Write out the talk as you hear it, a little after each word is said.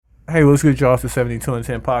Hey, what's good, y'all? It's the 72 and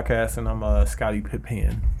 10 podcast, and I'm Scotty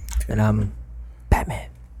Pippen. And I'm Batman.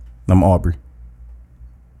 I'm Aubrey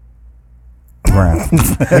Brown.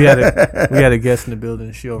 we had a guest in the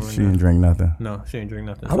building. She over She there. didn't drink nothing. No, she didn't drink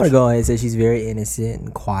nothing. I'm gonna go ahead and say she's very innocent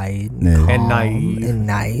and quiet and, Yeah. calm And naive. and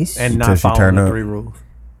nice. and Till not she following turned the up. 3 rules.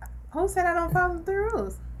 Who said I don't follow the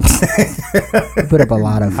rules? You put up a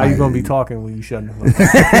lot of How you fight. gonna be talking when you shutting the fuck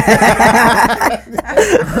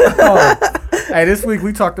up? Hey, this week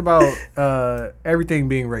we talked about everything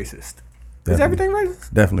being racist. Is Definitely. everything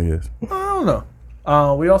racist? Definitely is. I don't know.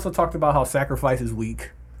 We also talked about how sacrifice is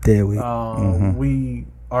weak. Did we? We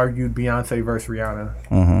argued Beyonce versus Rihanna.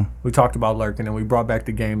 Mm-hmm. We talked about Lurk, and then we brought back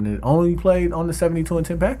the game that only played on the 72 and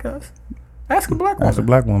 10 podcast. Ask a black That's a woman.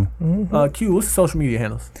 black woman. Q, what's the social media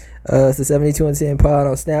handles? It's the 72 and 10 pod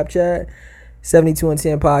on Snapchat, 72 and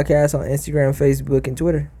 10 podcast on Instagram, Facebook, and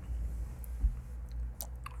Twitter.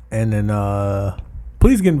 And then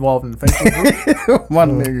please get involved in the Facebook group. My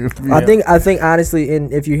nigga. I think honestly,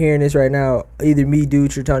 and if you're hearing this right now, either me,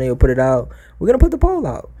 Dooch, or Tony will put it out. We're gonna put the poll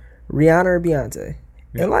out: Rihanna or Beyonce,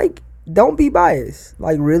 Yeah. and like, don't be biased.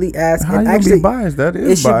 Like, really ask. How and you actually, be biased? That it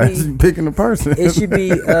is should biased. be- Picking the person. it should be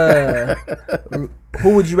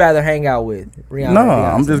who would you rather hang out with, Rihanna? No, or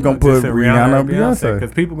Beyonce? I'm just gonna put Just say Rihanna or Because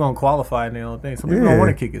Beyonce. people gonna qualify in their own thing. Some people Yeah. don't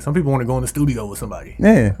want to kick it. Some people want to go in the studio with somebody.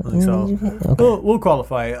 Yeah. So we'll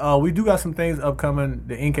qualify it. We do got some things upcoming.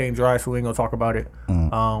 The ink ain't dry, so we ain't gonna talk about it.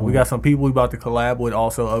 We got some people we about to collab with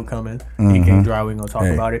also upcoming. Ink ain't dry, we ain't gonna talk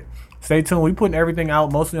Hey. about it. Stay tuned. We putting everything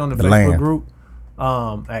out mostly on the Facebook land. group.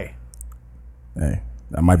 Hey, Hey,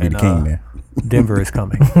 that might be And, the king there. Denver is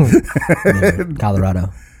coming. Colorado.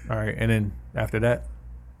 All right, and then after that,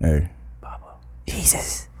 Hey.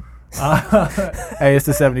 Jesus. hey, it's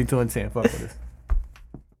the 72 and 10. Fuck with us.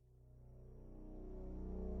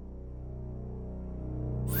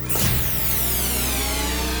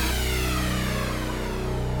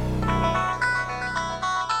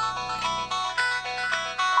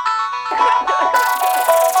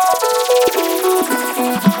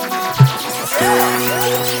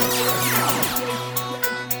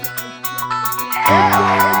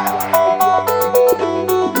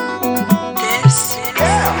 This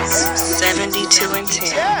is 72 and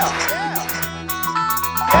 10.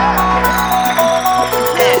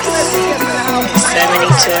 This is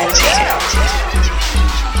 72 and 10.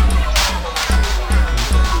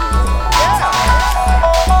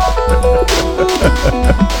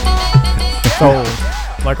 So,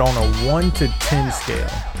 like on a 1 to 10 scale,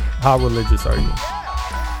 how religious are you?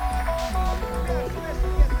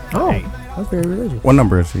 Oh, Hey. that's very religious. What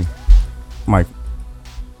number is he? Mike.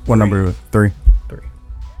 What number is 3? 3.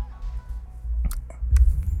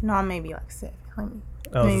 No, I'm maybe like 7. Let me.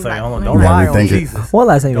 I was maybe saying, like- hold on, maybe don't Yeah, lie we on think it- Jesus. When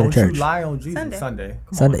last time you Don't went to you church? lie on Jesus. Sunday. Sunday. Come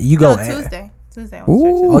on. Sunday. You go. No, Tuesday. Tuesday. I went to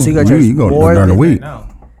Ooh, church. Oh, so you go to church you go more during the than- week. Now.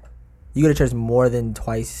 You go to church more than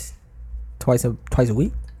twice a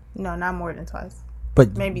week, No, not more than twice.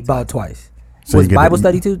 but Maybe about twice. So Was you get Bible the-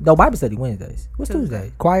 study too? No, Bible study Wednesdays. What's Tuesday.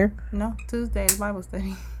 Tuesday? Choir. No, Tuesday is Bible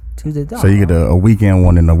study. Tuesday. So you get a weekend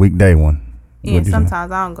one and a weekday one. Yeah, What'd you say?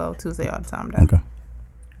 sometimes I don't go Tuesday all the time. Though. Okay.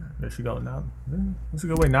 There she go now. That's a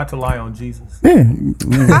good way not to lie on Jesus. Yeah.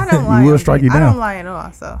 I don't lie. will on strike Je- you I down. don't lie at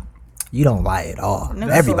all. So You don't lie at all. No,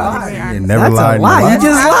 Everybody. that's a lie. You never That's a lied. in lie. your You life.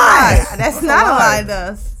 just lied. That's not a lie,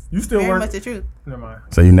 though. You still Very work? much the truth. Never mind.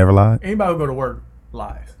 So you never lied? Anybody who go to work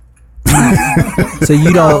lies. So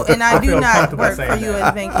you don't. And I do feel not comfortable work for saying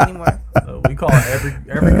U.S. Bank anymore. We call it every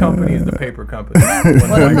company is the paper company.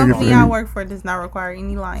 Well, the company I work for does not require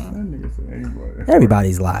any lying.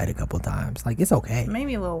 Everybody's lied a couple times. Like, it's okay.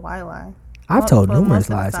 Maybe a little white lie. I've told But numerous most of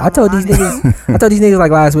the lies. time I told I'm these honest. niggas. I told these niggas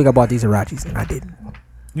like last week I bought these Hirachis and I didn't.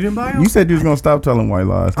 You didn't buy them? You said you was gonna stop telling white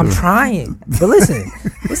lies. I'm too. trying, but listen,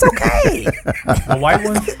 it's okay. The white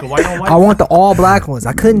ones? The white on white? I want the all black ones.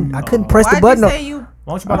 I couldn't press the Why'd button. you say you?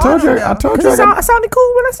 Why don't you I buy told you. them? I told you. Because it sounded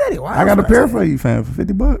cool when I said it. Why I got a else would pair say for you, fam, for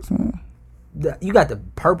 $50, man. it? You got the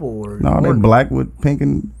purple or No, they're or- black with pink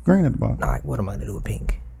and green at the bottom. Nah, what am I gonna do with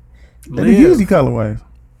pink? They're the Yeezy colorways.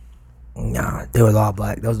 Nah, they was all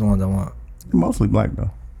black. Those are the ones I want. They're mostly black though.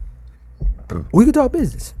 We could talk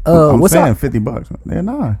business. I'm What's saying up? $50. They're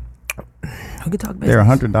not. We could talk business. They're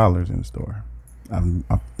 $100 in the store.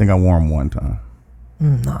 I think I wore them one time.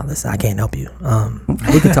 No, listen, I can't help you.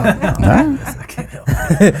 We could talk. Nah.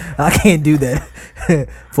 I can't do that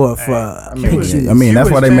for pink shoes. I mean, that's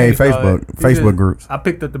He why was they made changed, Facebook groups. I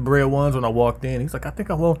picked up the bread ones when I walked in. He's like, I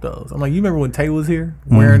think I want those. I'm like, you remember when Tay was here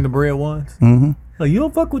wearing the bread ones? Mm-hmm. Like, you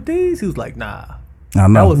don't fuck with these? He was like, nah. I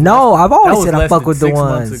know. was- No, I've That always was said I less fuck than with the 6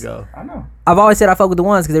 months ones. ago. I know. I've always said I fuck with the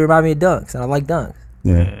ones because they remind me of dunks, and I like dunks.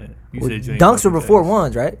 Yeah. Yeah. You said you ain't Dunks fuck were with before those.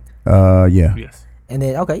 ones, right? Yeah. Yes. And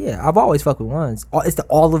then I've always fucked with ones. It's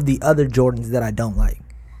all of the other Jordans that I don't like.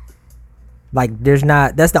 Like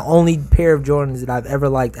that's the only pair of Jordans that I've ever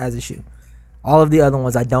liked as a shoe. All of the other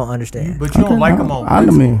ones I don't understand. But you don't like them on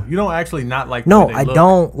principle. You don't actually not like. No, I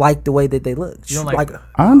don't like the way that they look. You don't like.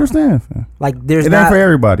 I understand. Fam. Like there's it not ain't for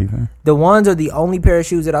everybody. Fam. The ones are the only pair of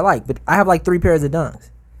shoes that I like. But I have like 3 pairs of Dunks.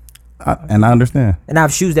 And I understand. And I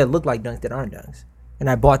have shoes that look like Dunks that aren't Dunks. And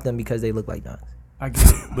I bought them because they look like Dunks. I get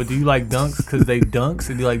it. But do you like Dunks because they Dunks,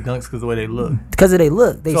 or do you like Dunks because the way they look? Because of they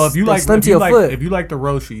look. So if you like, slim to your foot. if you like the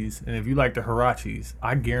Roshis and if you like the Hirachis,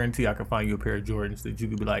 I guarantee I can find you a pair of Jordans that you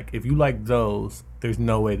could be like, if you like those, there's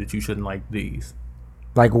no way that you shouldn't like these.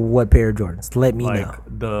 Like what pair of Jordans? Let me know. Like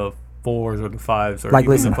the 4s or the 5s or like,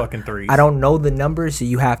 even listen, the fucking 3s. I don't know the numbers, so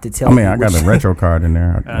you have to tell me. I got a retro card in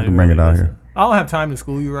there. I can bring it out here. I don't have time to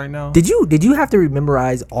school you right now. Did you have to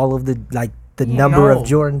memorize all of the number of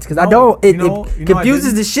Jordans? Because I don't. It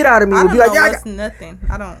confuses the shit out of me. I It'll don't be know like, what's nothing.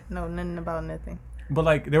 I don't know nothing about nothing. But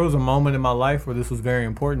like, there was a moment in my life where this was very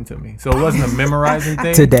important to me. So it wasn't a memorizing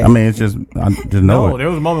thing. Today. I mean, it's just I just know No, it. there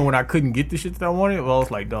was a moment when I couldn't get the shit that I wanted. Well, I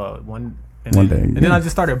was like, dog, one day, and then I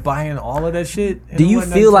just started buying all of that shit. Do you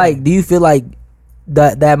feel like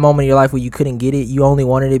that moment in your life where you couldn't get it, you only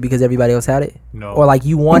wanted it because everybody else had it? No. Or like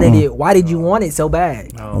you wanted it? Why did you want it so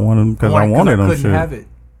bad? No. I wanted them because I wanted them. Couldn't have it.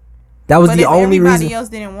 That was But the if only everybody reason. else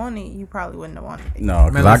didn't want it, you probably wouldn't have wanted it. No,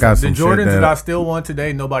 because Man, I got some the Jordans shit that I still want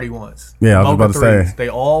today, nobody wants. Yeah, I was Mocha about to say. 3s, they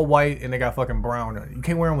all white and they got fucking brown on it. You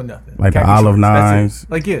can't wear them with nothing. Like the Khaki olive shorts, that's it. nines.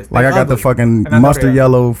 Like yes, Like I got the ugly. fucking And I know mustard they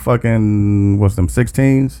yellow fucking what's them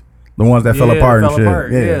 16s, the ones that fell apart and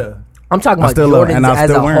shit. Yeah. I'm talking I about still love- Jordans and I as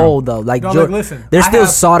still a wear 'em. whole, though. Like, No, listen, they're I still have-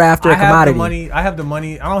 sought after I a have commodity. I have the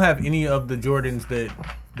money. I don't have any of the Jordans that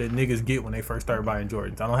niggas get when they first start buying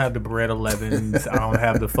Jordans. I don't have the Bread 11s. I don't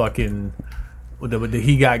have the fucking the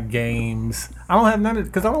He Got Games. I don't have none of it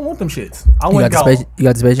because I don't want them shits. You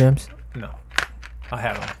got the Space Jams? No, I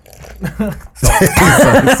have them.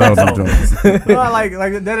 So them joints. No, I like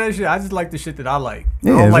that shit. I just like the shit that I like.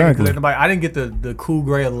 Yeah, I don't like it exactly. 'cause nobody. I didn't get the cool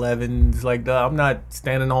gray 11s. Like I'm not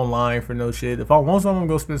standing online for no shit. If I want something, I'm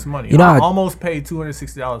gonna go spend some money. You know I how- almost paid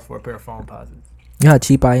 $260 for a pair of phone posits. You know how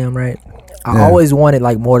cheap I am, right? I Yeah. always wanted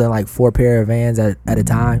like more than like 4 pair of Vans at a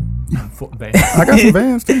time. I got some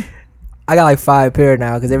Vans too. I got like 5 pair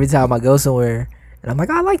now because every time I go somewhere and I'm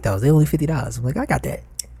like, I like those. They only $50. I'm like, I got that.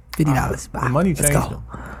 $50. The money Let's changed go. them.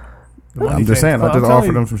 The money I'm just changed saying, them. I just I'm telling offered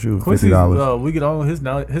you, them some shoes, Quincy's, $50. we get on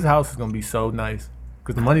his house is gonna be so nice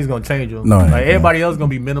because the money's gonna change him. No, it ain't, like man. everybody else is gonna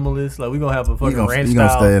be minimalist. Like we gonna have a fucking ranch You gonna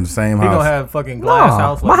style. stay in the same We gonna house. have fucking glass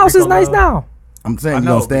house. No, like my house is Rico nice Love. now. I'm saying I you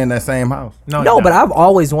know, gonna stay in that same house. No, No, you're but not. I've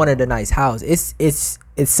always wanted a nice house. It's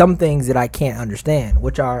some things that I can't understand,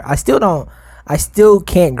 which are I still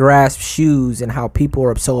can't grasp shoes and how people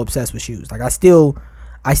are so obsessed with shoes. Like I still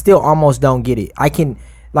almost don't get it.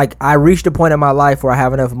 I reached a point in my life where I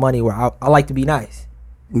have enough money where I like to be nice.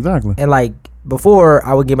 Exactly. And like before,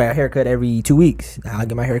 I would get my haircut every 2 weeks. Now I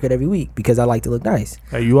get my haircut every week because I like to look nice.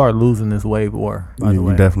 Hey, you are losing this wave war. By the You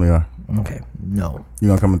way, definitely are. Okay, no, You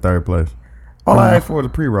gonna come in third place. All I asked for was a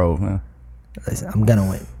pre-roll, man. listen, I'm gonna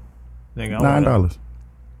win. Nigga, I want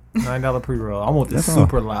 $9. $9 pre-roll. I want this That's all.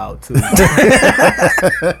 super loud too. They're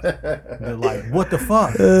like, what the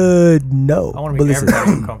fuck? No. I want to But make listen,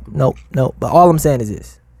 everybody uncomfortable. No. But all I'm saying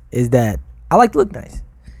is that I like to look nice.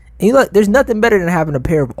 And you look, there's nothing better than having a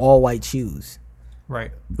pair of all white shoes.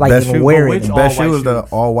 Right. Like Best and shoe- wearing which them. all Best white shoe is the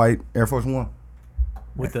shoes. all white Air Force One.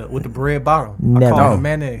 With the bread bottom. Never. I call it No, the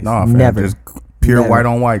mayonnaise. no, fam, Never. just pure Never. white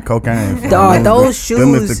on white cocaine. Dog, those Them is shoes. the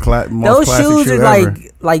most Those classic shoes shoe are ever.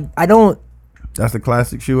 like I don't. That's the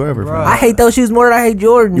classic shoe ever. fam. Right. I hate those shoes more than I hate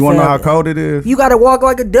Jordan. You wanna know fam. how cold it is? You gotta walk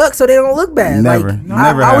like a duck so they don't look bad. Never. Like,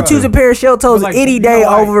 Never I have would choose to. a pair of shell toes Like, any you day know,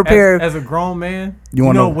 like, over a pair. As a grown man, You you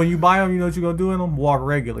wanna know know- when you buy them, you know what you gonna do in them? Walk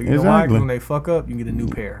regular. You know why? 'Cause Exactly. when they fuck up, you get a new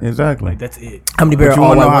pair. Exactly. Like that's it. How many pair But of you all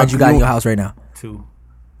wanna white know how ones you got in you- your house right now? 2.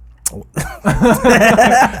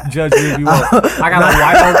 Judge me if you want. I got a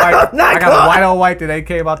white on white. I got a white on white that they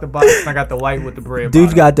came out the box. And I got the white with the bread. Dude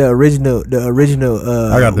bottom. got the original I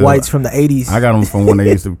got the- whites from the 80s. I got them from when they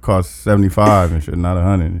used to cost 75 and shit, not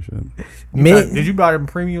 100 and shit. Did you buy them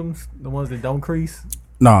premiums? The ones that don't crease?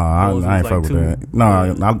 No, I Those ain't was fuck like with two- that.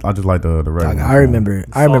 No, I just like the regular. I remember.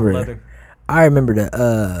 I Soft remember. leather. I remember the.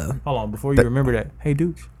 Hold on, before you remember that. Hey,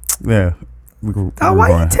 dude. Yeah. We Oh,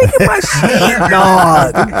 why you taking my shit,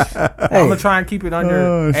 dog? I'm Hey, gonna try and keep it under.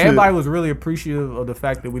 Oh, shit. Everybody was really appreciative of the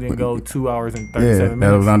fact that we didn't go 2 hours and Yeah, 37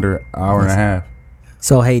 that was minutes. under an hour and a half.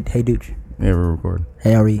 so hey, Dooch. Yeah, we're recording.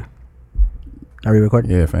 Hey, are we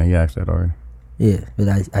recording? Yeah, fam, he asked that already. Yeah, but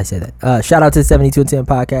I said that. Shout out to the 72 and 10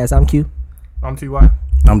 podcast. I'm Q. I'm TY.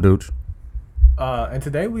 I'm Dooch. And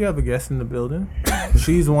today we have a guest in the building.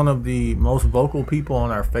 She's one of the most vocal people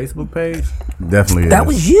on our Facebook page. Definitely. That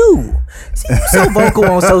was you. See, you're so vocal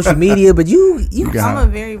on social media, but you I'm a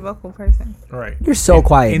very vocal person. Right. you're so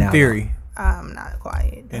quiet In now. theory. I'm not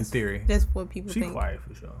quiet. In theory. That's what people She's think. quiet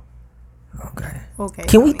for sure. Okay. Okay.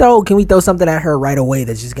 Can we Tony. throw something at her right away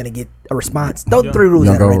that's just gonna get a response? Throw the Yeah. 3 rules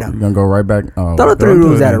You at her right gonna now. go right back? Throw the 3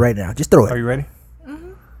 rules at her right now. Just throw Are it. you ready?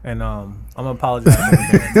 And I'm gonna apologize in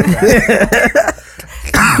advance.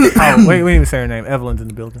 Oh, wait, we didn't even say her name. Evelyn's in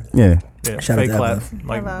the building. Yeah. Yeah, Shout out fake to claps,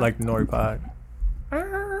 Hello. like the Nori Pod.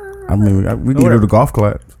 I mean, we can do the golf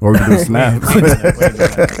clap or we can do the snap. We ain't doing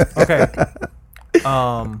that. Okay.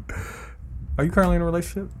 Are you currently in a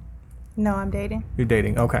relationship? No, I'm dating. You're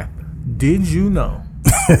dating. Okay. Did you know?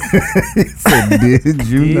 Did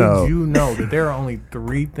you Did know? you know that there are only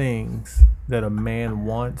 3 things that a man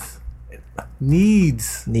wants,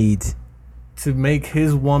 needs to make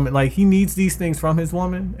his woman, like he needs these things from his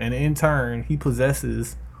woman, and in turn he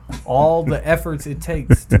possesses all the efforts it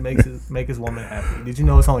takes to make his woman happy. Did you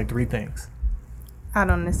know it's only 3 things? I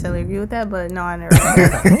don't necessarily agree with that, but no, I never. Heard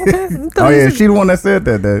that. Oh yeah, she the one that said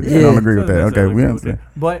that. She don't agree with that. So Okay, that's we what understand.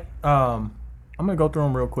 But I'm gonna go through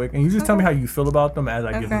them real quick, and you just tell me how you feel about them as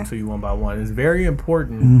I give them Okay. to you one by one. It's very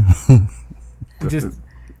important. Just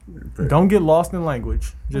don't get lost in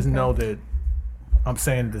language. Just know that I'm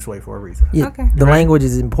saying it this way for a reason. Yeah, Okay. the language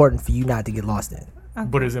is important for you not to get lost in.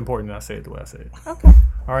 But it's important that I say it the way I say it. Okay.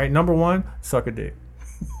 All right, number 1, suck a dick.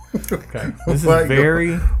 Okay, this is Why you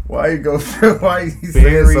very, Why you go? Why you say it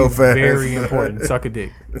very, so fast? very important. Suck a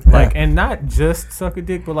dick. Like, and not just suck a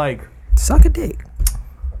dick, but like Suck a dick.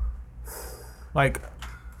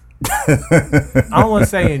 I don't want to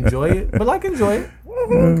say enjoy it, but like enjoy it.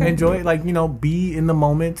 Enjoy it, like, you know, be in the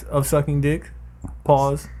moment of sucking dick.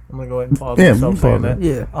 Pause. I'm gonna go ahead and pause Yeah, myself you saying pause that.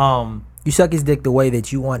 Yeah. You suck his dick the way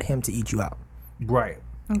that you want him to eat you out. Right.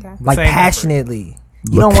 Okay. Like Same effort. passionately.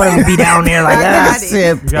 You don't want him to be down there like, I ah. got it.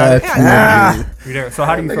 Said You got it. passionately. You're there. So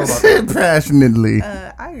how do you feel about that? Said passionately.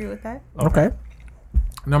 I agree with that. Okay.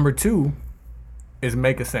 Number 2 is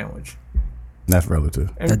make a sandwich. That's relative.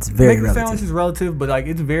 And That's very making a relative. sandwich is relative, but like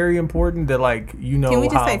it's very important that like you know Can we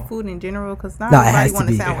just how say food in general? Because not No, it has everybody to want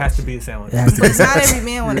a be. it sandwich. has to be a sandwich. It has to be But not every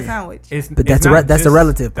man want a sandwich. But that's not that's the just-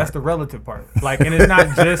 relative That's part. the relative part. Like, and it's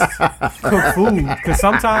not just cook food, because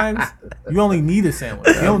sometimes you only need a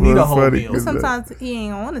sandwich. You don't need a whole funny, meal. cause- Sometimes he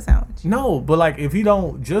ain't gonna want a sandwich. No, but like if he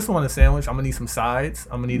don't just want a sandwich, I'm gonna need some sides.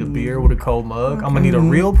 I'm gonna need a beer with a cold mug. I'm gonna need a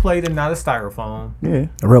real plate and not a styrofoam. Yeah.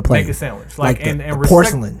 A real plate. Make a sandwich, Like like, and the respect,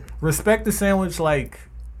 porcelain. Respect the sandwich, like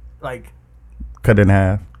Cut it in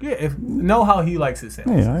half. yeah. If know how he likes his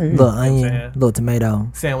sandwich. Yeah. I hear you. Little what I'm onion, saying? little tomato.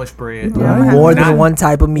 Sandwich bread. Yeah, I'm More Not- than one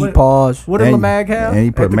type of meat. what- Pause. What did And- Lamag have? And he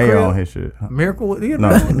at put the mayo crib? on his shit. Miracle. Yeah,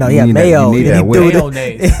 No. No, You yeah, need that- mayo. you need Then that he with threw it. it,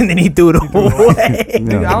 Mayonnaise. and then he threw it away.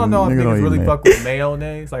 Nigga, I don't know if Nigga niggas eat really mayo. fuck with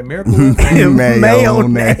mayonnaise. Like Miracle Whip,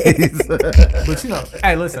 Mayonnaise. but you know,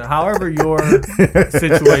 hey, listen. However your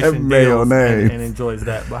situation deals Mayonnaise. and enjoys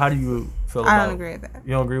that, but how do you feel I about? don't agree with that.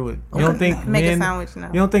 You don't agree with? You don't think Make a men? sandwich now.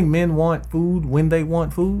 You don't think men want food when they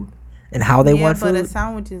want food? And how they yeah, want but a food.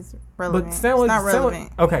 sandwich is relevant. But sandwich, it's not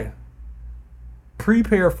relevant. okay.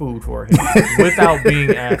 Prepare food for him without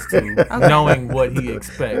being asked to, knowing what he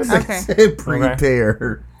expects. Okay. Said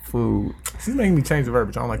prepare food. She's making me change the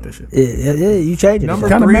verbiage. I don't like that shit. Yeah, you changed it. Number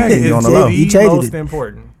Kinda 3 mad at is you on the the low. You changed most it.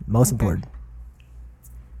 important. Most important.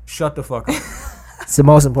 Shut the fuck up. It's the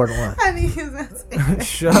most important one. I need his answer.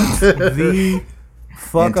 Shut the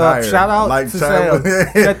fuck up. Entire. Shout out Like to child- Sam.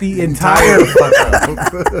 Shut the entire fuck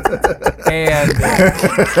up. And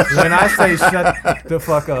when I say shut the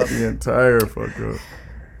fuck up, The entire fuck up.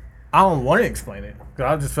 I don't want to explain it. Cause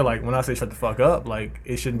I just feel like when I say shut the fuck up, like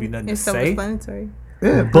it shouldn't be nothing It's to say. self-explanatory.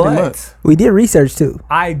 Yeah, pretty much. But We did research too.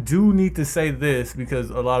 I do need to say this because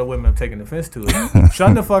a lot of women have taken offense to it.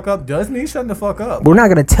 Shutting the fuck up does mean shutting the fuck up. We're not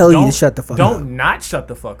gonna tell you to shut the fuck up. Don't not shut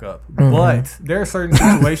the fuck up. But there are certain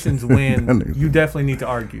situations when you definitely need to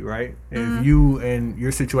argue, right? If you and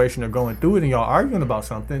your situation are going through it and y'all arguing about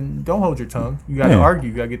something, don't hold your tongue. You got to Yeah. argue.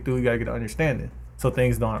 You got to get through. You got to get an understanding so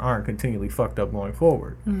things aren't continually fucked up going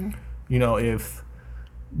forward. You know, if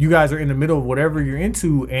you guys are in the middle of whatever you're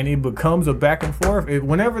into and it becomes a back and forth,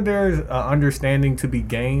 whenever there's an understanding to be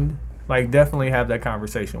gained, like definitely have that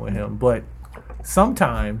conversation with him. But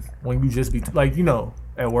sometimes when you just be like, you know,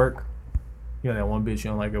 at work, you know that one bitch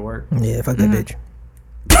you don't like at work, Yeah, fuck that bitch.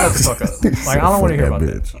 shut the fuck up. Like I don't want to hear Fuck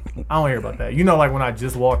about that that. I don't want to hear about that. You know, like when I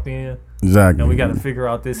just walked in Exactly. and we got to figure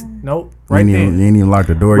out this. Nope, You right ain't even- then, you ain't even locked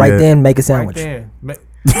the door Right yet. then, make a right sandwich. then.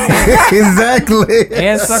 Exactly.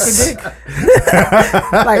 and suck a dick.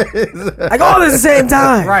 like all at the same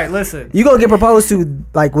time. Right. Listen. You gonna get proposed to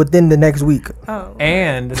like within the next week. Oh.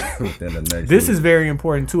 And this is very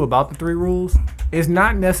important too about the 3 rules. It's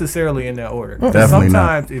not necessarily in that order. Definitely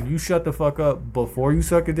Sometimes if you shut the fuck up before you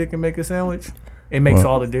suck a dick and make a sandwich, it makes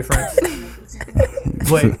all the difference.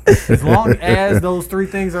 But as long as those 3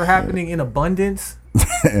 things are happening in abundance,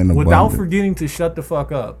 without forgetting to shut the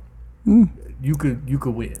fuck up, you could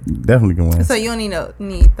win. Definitely can win. So you don't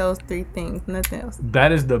need those 3 things, nothing else.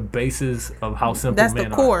 That is the basis of how simple That's men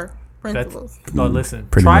the are. core principles. No, listen.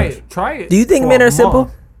 Pretty Try much. it. Try it. Do you think for men a are simple?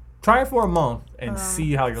 month. Try it for a month and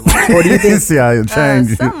see how you're like. Or do you think? See how it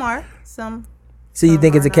changes. Some are. Some. So you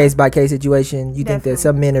think it's a not. case by case situation? You think that Definitely.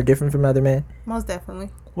 some men are different from other men? Most definitely.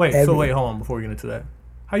 Wait, Every- hold on before we get into that.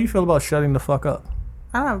 How you feel about shutting the fuck up?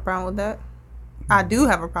 I don't have a problem with that. I do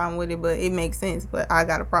have a problem with it, but it makes sense. But I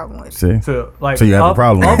got a problem with it. See? So like, So you have a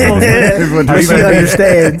problem Of with those, Is what are, you're you saying. gonna be,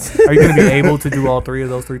 understands. are you gonna be able to do all 3 of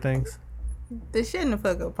those 3 things? The shit in the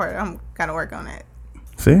fuck up part, I'm kind of working on that.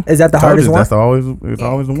 See? Is that the Told hardest you, one? That's always it's Yeah,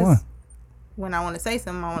 always the 'cause one. When I want to say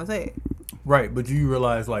something, I want to say it. Right, but you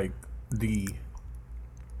realize like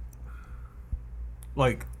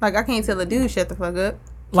Like I can't tell a dude shut the fuck up.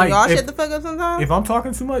 Can Like, y'all if- shut the fuck up sometimes? if I'm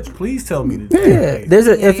talking too much, please tell me to. Yeah, there's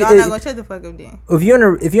a Yeah, if y'all not gonna shut the fuck up then. if you're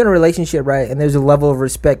in a relationship, right, and there's a level of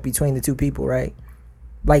respect between the 2 people, right?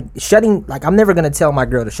 Like I'm never gonna tell my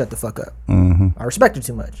girl to shut the fuck up. I respect her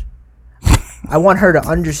too much. I want her to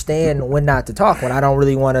understand when not to talk, when I don't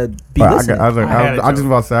really want to be But listening. I had just a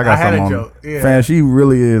about to say I got had a something on. joke, yeah. Fan, she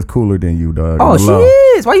really is cooler than you, dog. Oh, On the she low.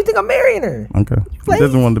 is. Why you think I'm marrying her? Okay. playing?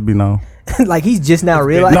 Doesn't want to be known. Like he's just now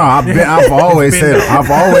realizing. No, I've always said it. I've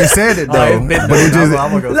always said it Oh, though. it's been But it done. just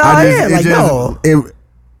I'm gonna go. No, I am. Like,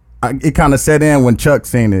 no. it kind of set in when Chuck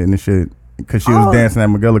seen it and shit because she was Oh. dancing at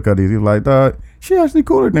McGillicuddy's. He was like, dog, she actually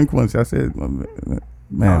cooler than Quincy. I said, man,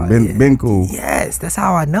 Oh, been cool. Yes, that's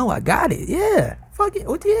how I know I got it. Yeah. Fuck it.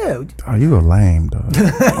 What the hell? Oh, you a lame dog.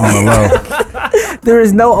 On the low. There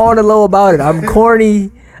is no on the low about it. I'm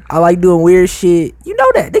corny. I like doing weird shit. You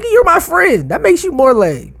know that. Nigga, you're my friend. That makes you more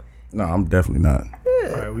lame. No, I'm definitely not.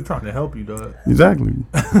 All right, we trying to help you, dog. Exactly.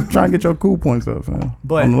 Trying to get your cool points up, fam.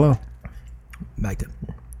 But- on the low. Back to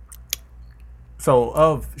So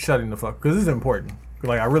of shutting the fuck, because this is important.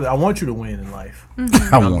 Like I want you to win in life.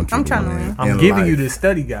 I want you. I'm trying to win win. I'm in giving you life. this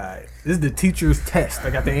study guide. This is the teacher's test. I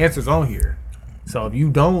got the answers on here. So if you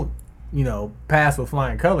don't, pass with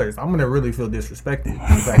flying colors, I'm gonna really feel disrespected.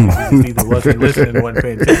 In fact, you just either wasn't listening or wasn't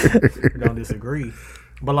paying attention. We don't disagree.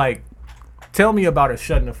 But like, tell me about a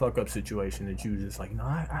shutting the fuck up situation that you just like,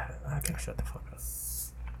 I can't shut the fuck up.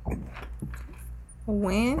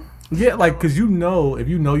 When? Yeah, like, cause if you know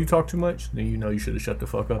you talk too much, then you should have shut the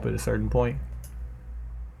fuck up at a certain point.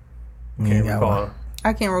 Can't Yeah, recall.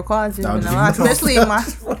 I can't recall. I just No, been just a lot, you talk.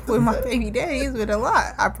 especially with my baby daddy. It's been a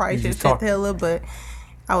lot. I probably You should just shut talk. the hell up, but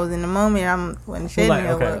I was in the moment. I wasn't Well, shutting like, the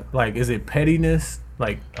hell okay, up. like, is it pettiness?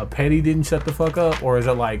 Like a petty didn't shut the fuck up, or is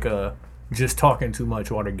it like just talking too much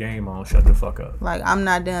while the game on? Shut the fuck up. Like I'm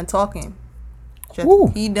not done talking. Woo.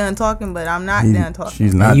 He done talking, but I'm not done talking.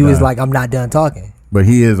 She's not. And you was done. like, I'm not done talking. But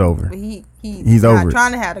he is over. But He's not over it.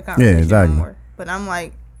 trying to have the conversation exactly. no more. But I'm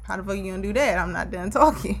like, how the fuck you gonna do that? I'm not done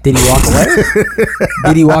talking. Did he walk away?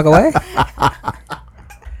 Did he walk away?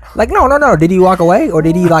 Like, no. Did he walk away? Or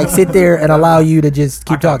did he, like, sit there and allow you to just I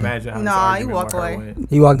keep can talking? imagine how this Nah, argument he walked with her away. went.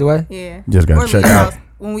 He walked away? Yeah. Just gotta Or check leave the out. house.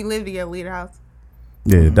 When we lived together, leave the house.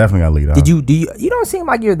 Yeah, definitely gotta lead out. You don't seem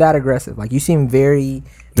like you're that aggressive. Like, you seem very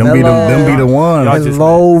Them be the Y'all ones. just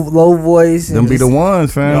low voice. Them be the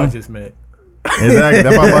ones, Y'all fam. just met. Exactly.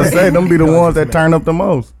 That's what I'm about to say. Them be the Y'all ones just that turn up the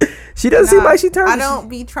most. She doesn't seem Nah, like she turns. I don't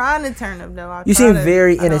be trying to turn up though. You seem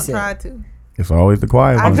very innocent. I don't try to. It's always the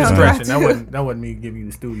quiet I ones. don't Just fam. try stretching. to. That wasn't me giving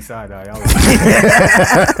you the Stewie side eye.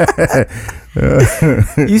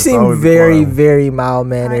 You seem always the very, quiet one. very mild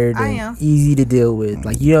mannered I and am. easy to deal with.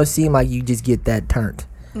 Like, you don't seem like you just get that turned.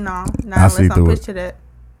 No, I not see unless I'm through pushed it. to that.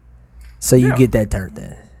 So you Yeah. get that turned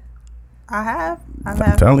then. I've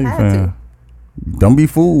I'm telling you, had fam. to. Don't be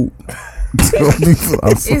fooled. Don't be fooled.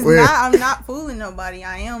 I It's swear. not. I'm not fooling nobody.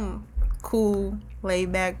 I am cool,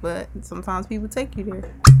 laid back, but sometimes people take you there.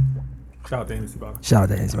 Shout out to Hennessy Bottle. Shout out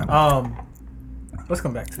to his mama. Let's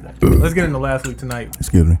come back to that. Let's get into last week tonight.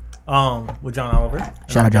 Excuse me. With John Oliver.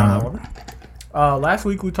 Shout out John Oliver. Last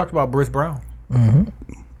week we talked about Brice Brown.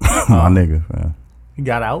 My nigga, fam. He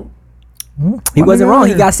got out. He wasn't nigga wrong. He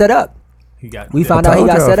here. got set up. He got. We found out he Told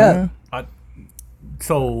got y'all, set up. fam.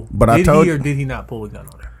 So, But I did told he or you- did he not pull a gun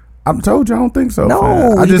on her? I told you I don't think so. No,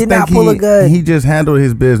 fam. I he just did think not pull a gun. He just handled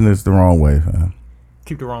his business the wrong way, fam.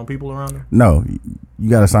 Keep the wrong people around her. No, you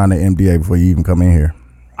got to sign the MDA before you even come in here.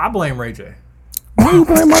 I blame Ray J. Why you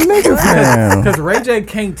playing my niggas, man? Because Ray J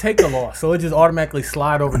can't take a loss, so it just automatically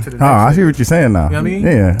slide over to the next. Oh, I nigga. see what you're saying now. You know what I mean?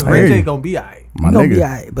 Yeah, I Ray hear J you. gonna be alright. My You gonna be nigga.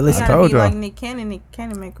 alright, but You listen. I gotta told be y'all. like Nick Cannon. Nick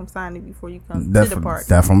Cannon make him sign it before you come That's to the park.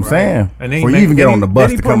 what I'm saying. And then Before you make- even get then on the he- bus then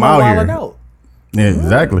he to put come him out on here. Wildin' Out. Yeah,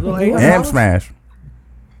 exactly. Little $800. And Smash.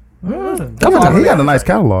 Listen, He got a nice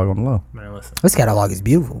catalog on the low. man, listen. This catalog is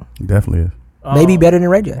beautiful. He definitely is. Maybe better than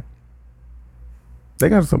Ray J. They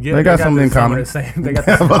got some. Yeah, they got something in some of common. the same. They got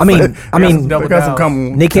the I mean, some double They got some downs.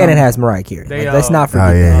 common. Nick Cannon has Mariah Carey. They, Like, let's not Oh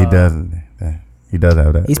forget yeah, that. he does. He does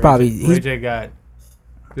have that. He's probably Ray he's J got.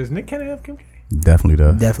 Does Nick Cannon have Kim K? Definitely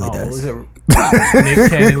does. definitely Oh, does. is it Nick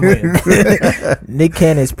Cannon wins. Nick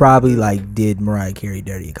Cannon's probably like did Mariah Carey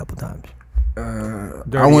dirty a couple times.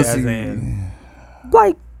 Dirty I want as to see. in-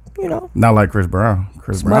 Like, you know, Not like Chris Brown.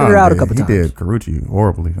 Chris Smutted Brown her out a did. couple He times. did Karuchi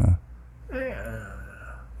horribly, man.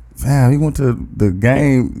 Fam, he went to the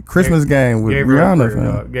game, Christmas game with Gave her a Rihanna, career,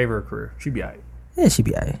 fam. dog. Gave her a career. She'd be alright. yeah, she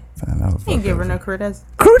be alright. Fam, that was He ain't fucked give her up. no career. That's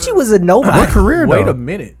Crunchy was a What nobody. career, Wait though? a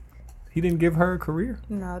minute. He didn't give her a career.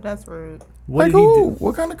 no, that's rude. What Like did he who? do?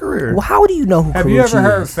 What kind of career? Well, how do you know who Have you ever Karrueche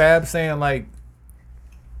heard is? Fab saying like,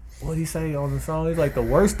 what did he say on the song? He's like, the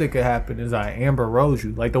worst that could happen is I Amber Rose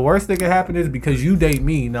you. Like the worst that could happen is because you date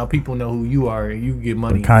me, now people know who you are and you get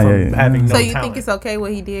money Kanye. from having no So you talent. think it's okay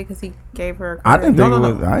what he did because he gave her a career? I didn't think No, it no,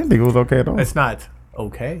 was. no. I didn't think it was okay at all. It's not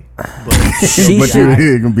okay, but She but should,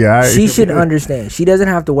 you gonna be alright. she should understand. She doesn't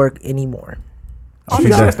have to work anymore. she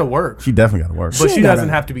does. has to work. She definitely got to work. But She she gotta- doesn't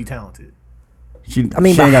have to be talented. She, I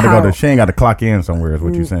mean, she ain't but got to go how- to. She ain't got to clock in somewhere. Is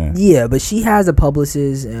what you saying? Yeah, but she has a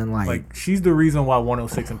publicist and like, Like she's the reason why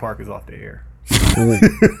 106 and Park is off the air.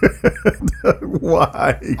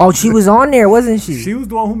 Why? oh, she was on there, wasn't she? She was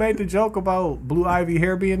the one who made the joke about Blue Ivy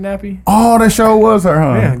hair being nappy. Oh, that show was her,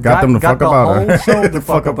 huh? Yeah, got them the fuck the up out whole of her. show the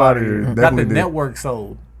fuck up out of here. Got the Definitely did. network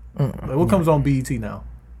sold. Like, what comes on BET now?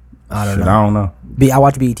 I don't Shit, know. I don't know. I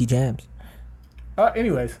watch BET Jams.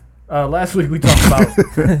 Anyways, last week we talked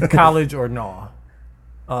about college or no.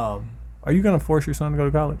 Are you gonna force your son to go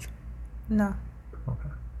to college? No,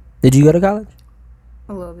 Did you go to college?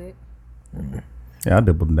 a little bit. Yeah, I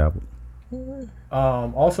dibbled and dabbled.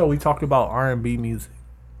 Also, we talked about R&B music.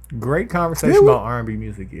 Great conversation about R&B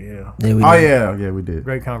music. Yeah, Yeah, we Oh did. yeah, we did.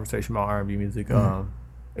 great conversation about R&B music.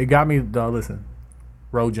 It got me to listen.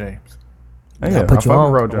 Ro James. Yeah, put you fuck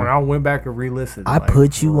on. with Rojo. When I went back and re-listened, I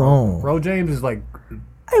put you on. Ro James is like,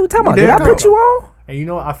 Hey, what time about? did Did I go. put you on? and you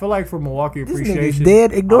know, I feel like for Milwaukee This appreciation, nigga's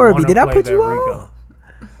dead ignoring I me. wanna Did I play put that you on? Rico.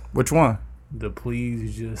 Which one? The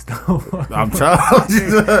please just I'm telling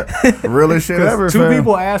you, realest shit ever. Two fam.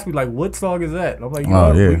 people asked me like, "What song is that?" And I'm like, you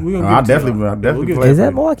Oh know, yeah, we gonna I get to definitely, it. I definitely get play. to Is it.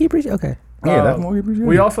 that Milwaukee appreciate? Okay. Yeah, that's more appreciated.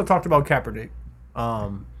 We also talked about Kaepernick.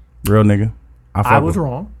 Real nigga. I was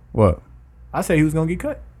wrong. What? I said he was gonna get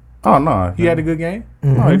cut. Oh no, He had a good game. No,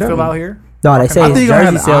 he He's still definitely- out here. No, they say I his think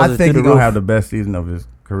jersey sales I are think through he's the gonna roof. have the best season of his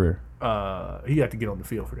career. He had to get on the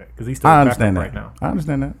field for that because he's still I back understand up that. right now. I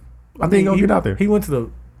understand that. I think he's gonna get out there. He went to the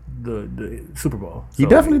Super Bowl. He So-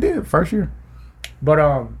 definitely did first year. But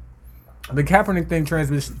the Kaepernick thing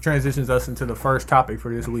transitions us into the first topic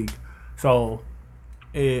for this week. So,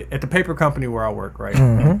 at the paper company where I work, right?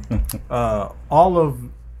 All of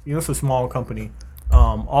it's a small company.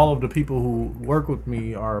 All of the people who work with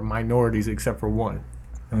me are minorities except for one.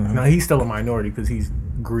 Now he's still a minority because he's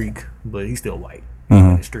Greek, but he's still white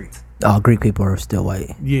in the streets. Oh, Greek people are still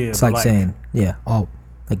white. Yeah, It's but like saying, yeah, all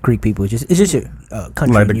like Greek people. It's just a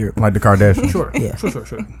country Like in Europe. the Kardashians. sure, Yeah.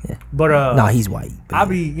 sure. But Nah, he's white. but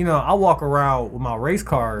I yeah. I walk around with my race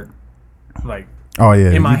card, like Oh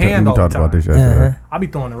yeah, In my hand we all the talked about time. this yesterday. I be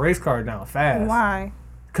throwing the race card down fast. Why?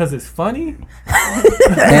 Cause it's funny.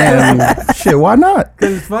 And shit, why not?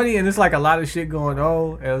 Cause it's funny, and it's like a lot of shit going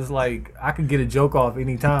on. And it's like I could get a joke off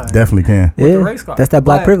anytime. Definitely can. with the Yeah, race card. that's that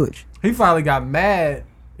black But privilege. He finally got mad.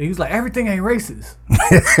 And he was like, "Everything ain't racist,"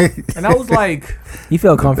 and I was like, You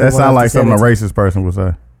feel comfortable. That sounds enough like to say something a that? racist person would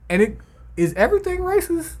say. "And it is everything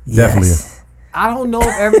racist?" Definitely Yes. I don't know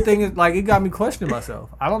if everything is like. It got me questioning myself.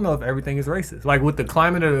 I don't know if everything is racist. Like with the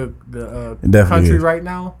climate of the It definitely country is. right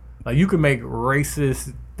now, like you can make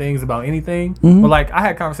racist things about anything. Mm-hmm. But like I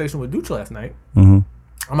had a conversation with Dooch last night. Mhm.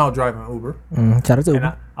 I'm out driving Uber. Shout out to And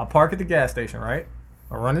Uber. I park at the gas station, right?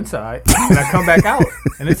 I run inside, and I come back out,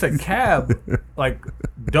 and it's a cab, like,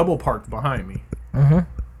 double parked behind me.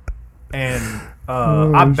 And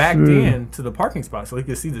I backed in to the parking spot so he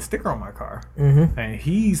could see the sticker on my car. And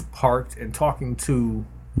he's parked and talking to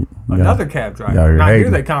another cab y'all driver. And I hear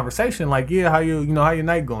hating. that conversation, like, yeah, how your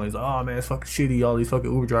night going? He's like, oh, man, it's fucking shitty, all these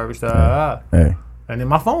fucking Uber drivers. Da, da, da. Hey, And then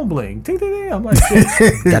my phone blinked. Ting, ting, ting. I'm like, shit.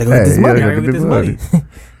 Gotta go get this Hey, money. yeah. Gotta go get this Gotta money. get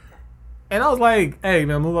And I was like, hey,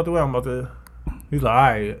 man, move out the way. I'm about to He's like, all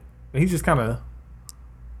right. And he just kind of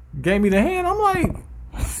gave me the hand. I'm like,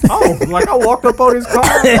 oh, like I walked up on his car.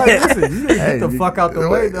 I'm like, listen, you need to get the fuck out the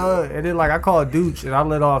way, dog. And then like I called Dooch and I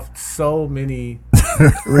let off so many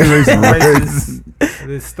racist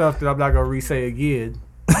this stuff that I'm not gonna re-say again.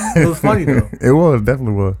 It was funny though. It was,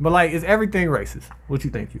 definitely was. But like, is everything racist? What you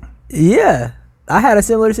think? You? Yeah, I had a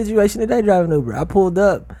similar situation today driving Uber. I pulled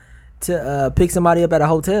up to pick somebody up at a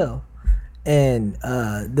hotel, and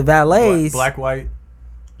the valets, Black, white.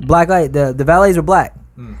 the valets were black,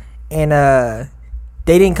 and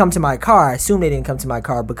they didn't come to my car. I assume they didn't come to my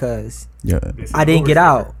car because Yeah. I didn't get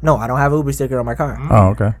out. No, I don't have an Uber sticker on my car, Oh,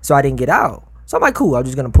 okay. so I didn't get out. So I'm like, cool. I'm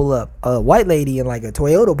just gonna pull up. A white lady and like a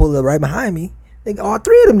Toyota pulled up right behind me. Think all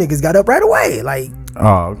three of them niggas got up right away. Like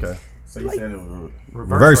Oh, okay. So you said it was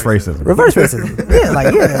reverse racism. reverse racism. Yeah,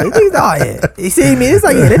 like yeah, these niggas, oh yeah. You see me? It's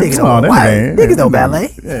like yeah, that niggas Come on, don't that white. ain't- Niggas don't ballet.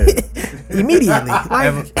 Yeah. Immediately.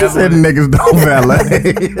 Like, He said niggas don't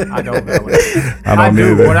valet. I don't valet. I I don't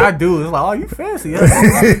do. either. What I do is like, oh, you fancy.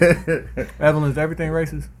 Evelyn, is everything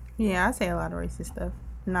racist? Yeah, I say a lot of racist stuff,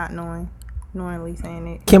 not knowingly saying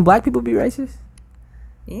it. can black people be racist?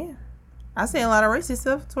 Yeah, I say a lot of racist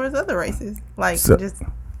stuff towards other races. Like So- just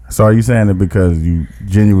So are you saying it because you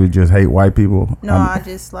genuinely just hate white people? no, I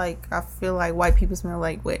just like I feel like white people smell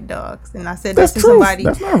like wet dogs, and I said That's that to true. somebody.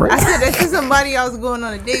 That's not racist. I said that to somebody I was going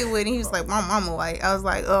on a date with, and he was like, "My mama white." I was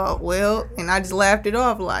like, "Oh well," and I just laughed it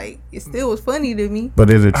off. Like it still was funny to me. But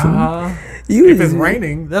is it true? If it's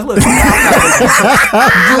raining, that's what.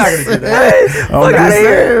 You're not gonna do that. I'm Fuck just outta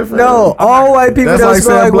here. saying, fam. No, all white people That's don't like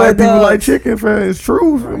smell saying like black wet people dogs. like chicken, fam. It's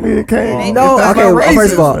true. I mean, it can't. No, It's okay. not Well,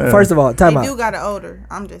 racist. first of all, time They out. do got an odor.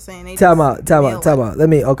 I'm just saying. They Time just out. smell Let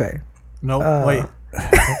me. Okay. No, wait.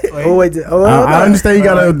 Oh wait. I understand you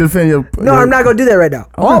gotta defend your. No, I'm not gonna do that right now.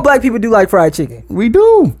 All black people do like fried chicken. We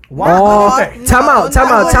do, Why? Oh, Okay. time out.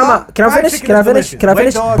 Can I Fried finish? chicken Can I is finish? delicious. Can I Wet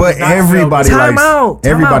finish? dog but does not smell everybody good. Time likes. out,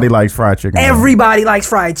 time Everybody out. likes fried chicken. Everybody likes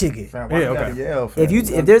fried chicken. Yeah, okay.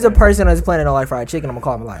 If there's a person on this planet that don't like fried chicken, I'm gonna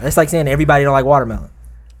call him a liar. It's like saying everybody don't like watermelon.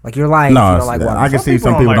 Like you're lying if you No, don't like watermelon. I can see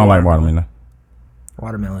some people don't like watermelon.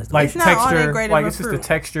 Watermelon is Like It's not all that texture, great of like a it's just the fruit.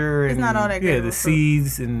 texture and It's not all that great yeah, of the a fruit.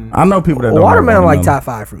 seeds and I know people that don't watermelon like like top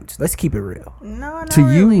 5 fruits. Let's keep it real. No, not To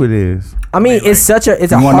you, really. it is. I mean, it's a You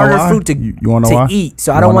wanna know harder why? fruit to You wanna know why? eat.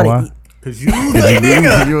 So You I don't wanna want know to eat. because you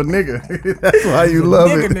You a nigga. That's why you love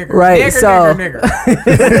it. nigga, Right, nigger, so- nigger.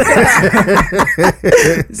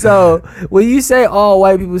 So when you say all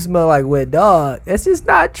white people smell like wet dog, that's just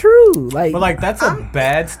not true. Like, But like that's a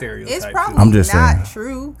bad stereotype. It's too. probably I'm just not saying.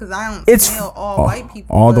 true because I don't It's smell all white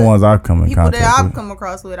people. All the but ones I've come in people contact that I've with. come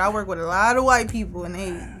across with. I work with a lot of white people, and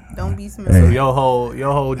they don't be So smelling. your whole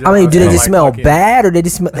I mean, do they job just like smell fucking- bad or they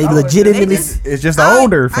just smell? They legitimately. It's just the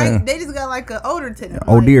older thing. They just got like an odor to them.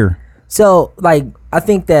 Oh like, dear. So, like, I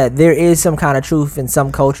think that there is some kind of truth in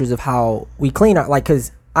some cultures of how we clean our, like,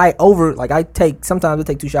 cause sometimes I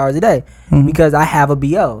take 2 showers a day because I have a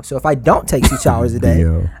BO. So if I don't take 2 showers a day,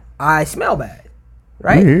 BO. I smell bad, I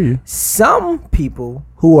right? hear you. Some people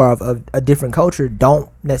who are of a different culture don't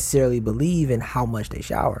necessarily believe in how much they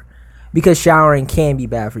shower because showering can be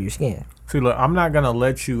bad for your skin. See, look, I'm not gonna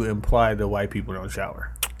let you imply that white people don't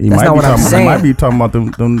shower. He That's might not be what I'm talking, saying. He might be talking about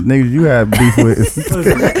them niggas you have beef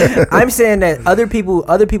with. I'm saying that other people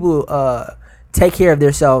take care of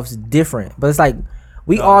themselves different, but it's like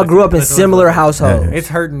we all grew up in listen, similar listen. households. It's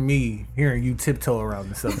hurting me hearing you tiptoe around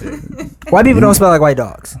the subject. White people don't smell like white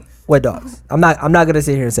dogs. Wet dogs. I'm not gonna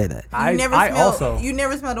sit here and say that. You never I smell. also You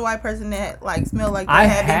never smelled a white person that like smell like they I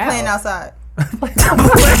have been have. playing outside.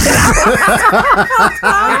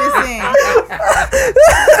 I'm just saying.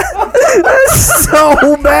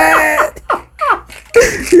 So bad.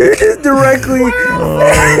 You're just directly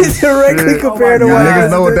comparing to white Niggas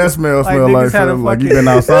guys. know what that smell Like, smell niggas like. had a fam. Like you fucking- been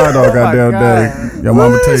outside all Oh my goddamn God. day. Your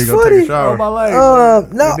mama tell you that's go take a funny. Oh shower. my leg. No,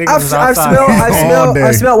 The niggas I've was outside. All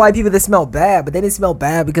day. smelled white people that smell bad, but they didn't smell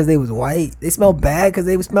bad because they was white. They smelled bad because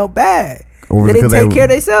they smelled bad. Or They didn't because they take was- care of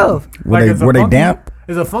themselves. Were is a they funky- damp?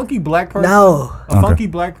 Is a funky black person? No. A Okay. funky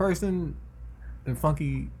black person and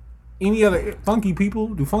any other funky people?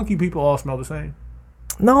 Do funky people all smell the same?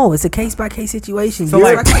 No, it's a case by case situation. So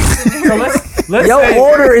Your- like, so let's your say,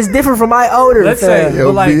 odor is different from my odor. Let's fam. say, Yo,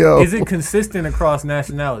 but like, B.O. is it consistent across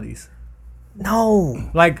nationalities? No.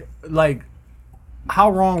 Like,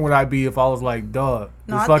 how wrong would I be if I was like, dog,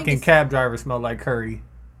 No, the I think fucking it's- cab driver smelled like curry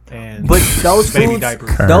and But those baby foods,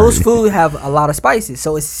 diapers. those food have a lot of spices,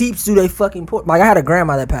 so it seeps through their fucking port. Like I had a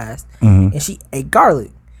grandma that passed, and she ate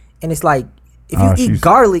garlic, and it's like if you eat she's-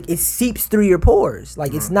 garlic, it seeps through your pores.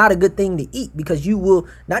 Like it's not a good thing to eat because you will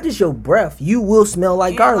not just your breath, you will smell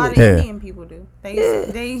like Yeah, a lot garlic. of Yeah. Indian people do.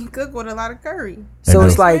 They cook with a lot of curry. So They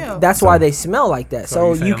it's do. like Smell. that's why they smell like that. So, So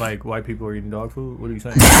you saying you like white people are eating dog food? What are you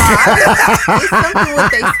saying? It's something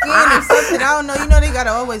with their skin or something. I don't know. You know they gotta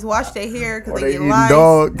always wash their hair because Or they they get eating lice.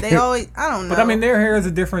 dog. They always. I don't know. But I mean, their hair is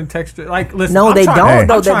a different texture. Like, listen, No, I'm they trying- don't, I'm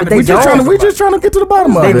though, trying but to they be don't. We just trying to get to the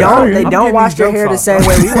bottom of they it. don't I'm don't wash getting their these hair the jokes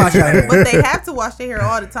same off. way we wash our hair. But they have to wash their hair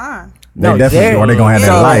all the time. They No, definitely, they're- or they gonna have that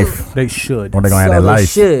Yeah. life, They should. or they gonna have So that they life.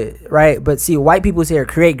 should, right? But see, white people's hair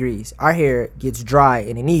create grease. Our hair gets dry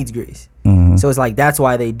and it needs grease. Mm-hmm. So it's like that's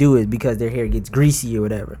why they do it because their hair gets greasy or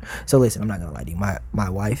whatever. So listen, I'm not gonna lie to you. My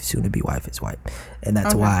wife, soon to be wife, is white, and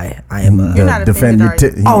that's Okay. why I am. You're not defend offended,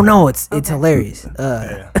 your are you? Oh no, it's Okay. hilarious. We're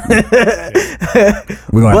gonna have to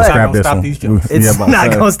But- scrap Not gonna this stop one. these jokes. It's Yeah, about not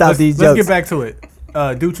that. gonna stop these Let's jokes. get back to it.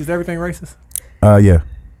 Dooch, is everything racist? Yeah.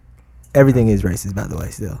 Everything is racist, by the way.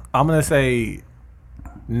 Still, I'm gonna say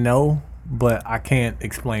no, but I can't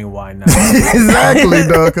explain why not. Exactly,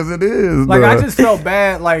 though, because it is. Like, I though. just felt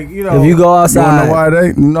bad. Like, you know, if you go You wanna outside, know why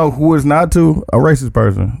they know who is not to a racist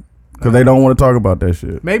person? Because they don't want to talk about that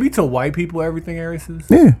shit. maybe to white people everything is racist.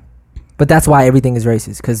 Yeah. but that's why everything is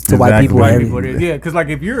racist. Because to white Exactly. people, White White people, everything. it is. Yeah, because like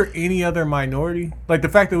if you're any other minority, like the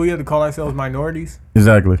fact that we have to call ourselves minorities.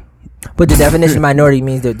 Exactly. But the definition of minority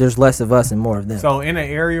means that there's less of us and more of them. So in an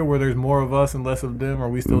area where there's more of us and less of them, are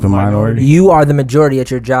we still The the minority? You are the majority at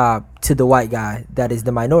your job to the white guy that is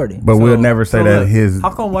the minority. But we'll never say that look, his. How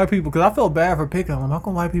come white people? Because I feel bad for picking on them. How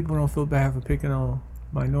come white people don't feel bad for picking on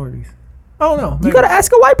minorities? I don't know. You gotta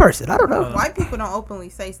ask a white person. I don't know. White people don't openly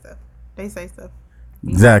say stuff. They say stuff.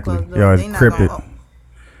 Exactly. Closed door. Yo, it's They not cryptic. gonna-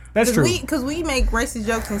 That's true. Because we make racist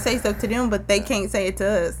jokes and say stuff to them, but they can't say it to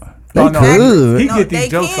us. They no, could. He No, get these they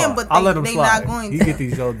jokes can, off. but I'll they- let him they slide. not going He to. get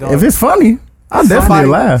these jokes. If it's funny, I'll definitely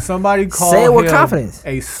laugh. Somebody call Say it with him confidence.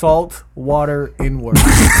 a salt water N-word.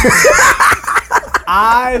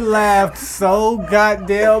 I laughed so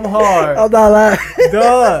goddamn hard. I'm not lying.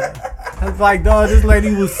 Duh. I was like, dog, this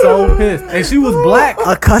lady was so pissed. And she was black.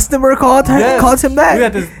 A customer called her, Yes. called him back. We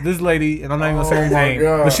had this lady, and I'm not even gonna say her name,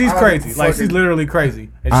 God. but she's I'd crazy. Like, she's fucking- literally crazy.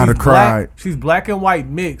 And I'd she's have black. cried. She's black and white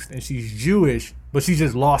mixed, and she's Jewish, but she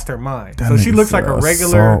just lost her mind. That So she nigga's looks like a a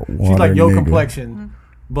regular. She's like saltwater your nigga. complexion,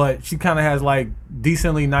 but she kind of has like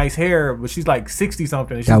decently nice hair, but she's like 60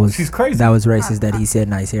 something. And she's crazy. That was racist that he said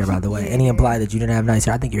nice hair, by the way. And he implied that you didn't have nice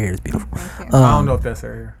hair. I think your hair is beautiful. I don't know if that's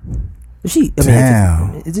her hair. She, I mean,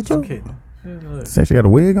 Damn. Is it I'm you? kidding. Yeah, look. Say she got a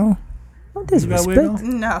wig on. Don't You got a wig disrespect.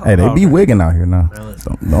 on? No. Hey, they be okay. wigging out here now.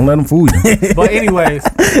 Don't let them fool you. But anyways,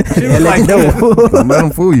 she was like, Don't let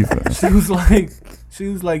them fool you. she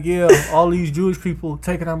was like, yeah, all these Jewish people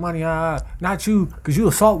taking our money, not you, cause you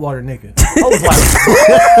a saltwater nigga. I was like,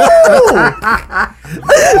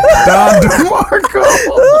 Don DeMarco.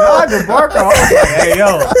 God, DeMarco. I was like, hey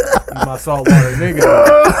yo, you my saltwater nigga.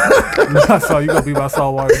 You gonna be my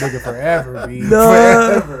saltwater nigga forever, B.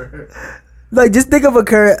 Forever. Like, just think of a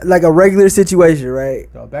current, like a regular situation, right?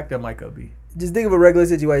 Yo, back that mic up, B. Just think of a regular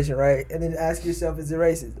situation, right? And then ask yourself, is it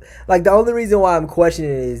racist? Like, the only reason why I'm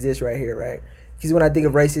questioning it is this right here, right? Because when I think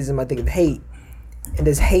of racism, I think of hate. And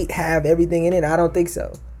does hate have everything in it? I don't think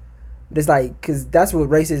so. But it's like, because that's what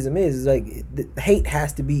racism is. It's like, hate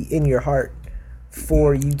has to be in your heart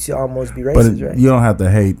for you to almost be But racist, right? you don't have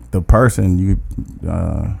to hate the person. You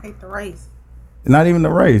Hate the race. not even the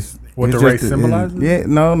race. What It's the race just symbolizes? Yeah,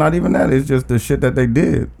 no, not even that. It's just the shit that they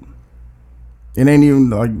did. It ain't even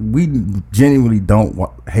like we genuinely don't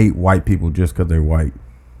hate white people just because they're white.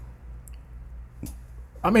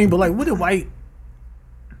 I mean, but like, what did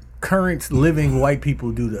current living white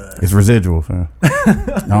people do to us? It's residual, fam. I don't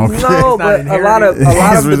care. No, It's not but a lot of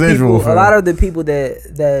It's the residual people, for a them. lot of the people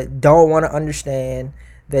that don't want to understand,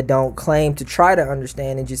 that don't claim to try to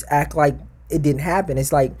understand, and just act like it didn't happen.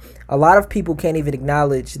 It's like a lot of people can't even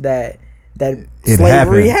acknowledge that It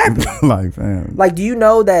slavery happened. Like, fam. Like, do you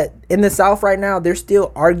know that in the South right now they're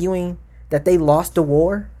still arguing that they lost the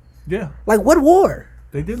war? Yeah, Like, what war?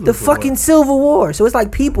 they did. The fucking Civil War. So it's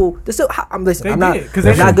like people. I'm listening. They I'm not. did, 'cause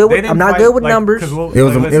I'm they not didn't- good they with. didn't I'm not fight, good with like, numbers. 'cause we'll- It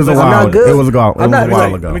was like, a listen, while. I'm not good. It was a while. It was I'm a not- while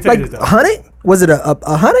let ago. me tell you Like this, though. 100? Was it a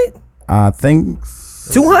 100? I think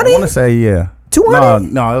 200? I want to say yeah.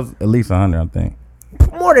 200? No, it was at least 100. I think.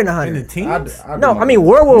 More than In the 100. teens. No, I mean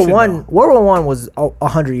World War should One. know. World War One was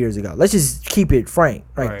 100 years ago. Let's just keep it frank.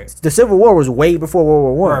 Like Right. the Civil War was way before World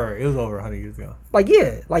War One. Right, it was over 100 years ago. Like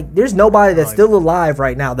yeah, like there's nobody that's Like- still alive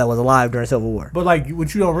right now that was alive during Civil War. But like,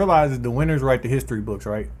 what you don't realize is the winners write the history books,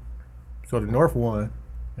 right? So the North won,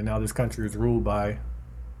 and now this country is ruled by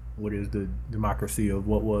what is the democracy of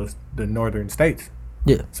what was the northern states.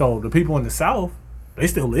 Yeah, So the people in the South, they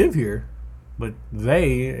still live here, But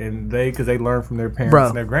because they learned from their parents Bro.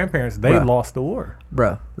 and their grandparents, they Bro. lost the war.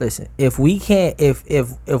 Bro, listen. If we can't,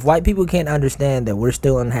 if white people can't understand that we're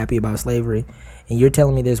still unhappy about slavery, and you're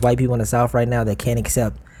telling me there's white people in the South right now that can't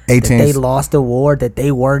accept that 18 they lost a war that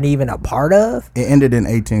they weren't even a part of, It ended in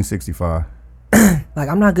 1865. like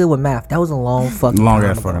I'm not good with math. That was a long fucking Long time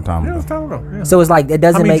ass ago. fucking time Yeah, it's ago. time ago. Yeah. So it's like it How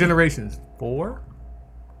doesn't many make generations? 4?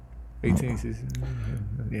 1860.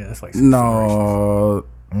 Yeah, that's like 6 generations. No,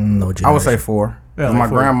 no. I would say generation. 4. Yeah, like my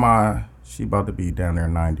 4. grandma, she about to be down there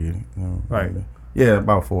 90. You know, Right. Yeah,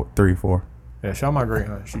 about 3, 4. Yeah, shout out my great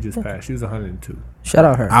aunt. She just passed. She was 102. Shout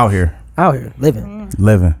out her Out here out here living.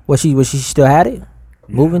 living. Was she still had it?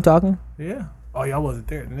 Moving, talking. Yeah. Oh, y'all wasn't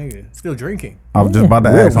there, nigga. Still drinking. I was just about to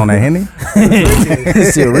ask on that Henny.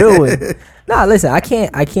 Still real one. Nah, listen, I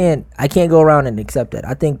can't go around and accept that.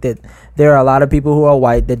 I think that there are a lot of people who are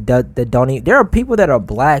white that don't even, there are people that are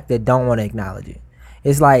black that don't want to acknowledge it.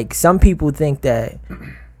 It's like some people think that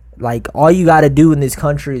like all you got to do in this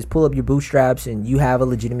country is pull up your bootstraps and you have a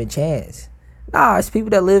legitimate chance. Nah, it's people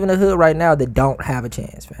that live in the hood right now that don't have a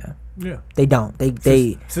chance, fam. Yeah. They don't.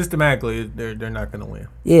 They Systematically, they're not gonna win.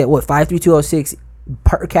 yeah, what 53206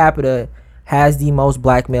 per capita has the most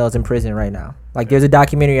black males in prison right now. Like there's a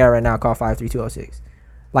documentary out right now called 53206.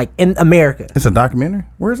 Like in America. It's a documentary?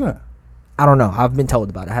 Where's that? I don't know. I've been told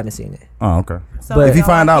about it. I haven't seen it. Oh, okay. So But- If you y'all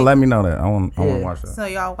find watch out, it- let me know that. I want to Yeah. watch that. So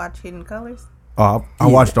y'all watch Hidden Colors? Oh, I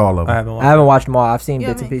watched all of I them. haven't I watched. haven't watched them all. I've seen You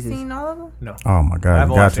bits and haven't pieces. seen all of them? No. Oh my I god,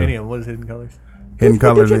 haven't watched gotcha. any of them. What is Hidden Colors? Hidden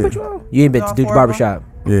Colors. You ain't been to All do the 4 of them? barbershop.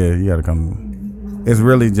 Yeah, you gotta come. It's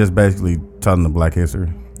really just basically telling the Black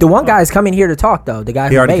history. The one guy is coming here to talk though. The guy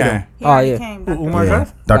He who already made came. him. He Oh already yeah. came. Umar Yeah,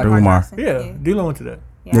 Johnson? Dr. Umar. Johnson, Yeah. D-Lo went to that.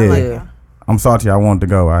 Yeah, I Yeah. like Yeah. him. I'm salty. I wanted to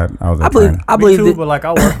go. I was I at believe. training. I Me believe too, that. but like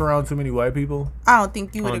I work around too many white people. I don't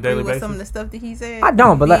think you On would a agree daily with some basis? of the stuff that he said. I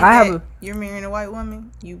don't, but, like, Being I have that a- You're marrying a white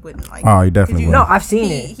woman, you wouldn't like. Oh, he 'cause definitely you- would. No, I've seen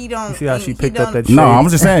he, it. he don't. You see how he- she he picked up don't- that No, shade? I'm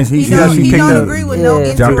just saying. He See how don't, she he picked don't up. agree with no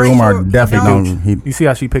Yeah. Dr. Umar interracial- definitely don't- don't. He, You see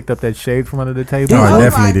how she picked up that shade from under the table? No, I Oh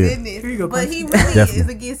definitely my did. goodness. Here you go, But Chris. he really Definitely. is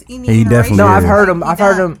against any He interracial. definitely No, is. I've heard him. He I've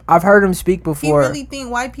heard don't. him. I've heard him speak He before. really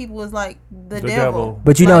think white people is like the The devil. devil.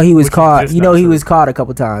 But you know Like, he was which is caught. just You know not he true. was caught a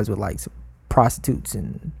couple times with like some prostitutes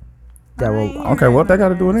and that were okay, what they got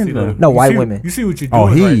to do with See, anything? look, No, you white see- women. You see what you're doing? Oh,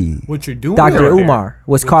 he. Right? What you're doing? Dr. right there. Umar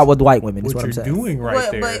was What caught you- with white women. Is What what I'm you're saying. doing right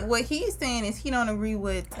But, there. but what he's saying is he don't agree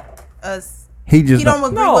with us. He just He don't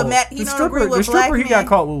don't, agree no, with Matt. He the don't stripper, agree with the black stripper he men. got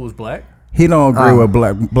caught with was black. he don't agree with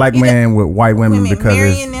black He men with white women Women because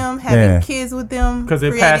marrying it's, them, having yeah. kids with them, Because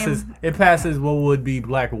it creating- passes what would be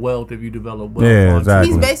black wealth if you develop wealth. Yeah, onto exactly.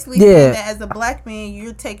 He's it. basically Yeah. saying that as a black man,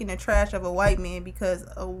 you're taking the trash of a white man because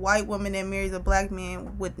a white woman that marries a black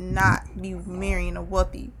man would not be marrying a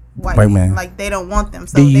wealthy white White man. man. Like they don't want them.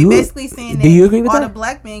 So Do they you- basically saying that do you agree with all that? the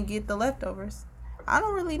black men get the leftovers. I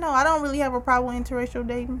don't really know. I don't really have a problem with interracial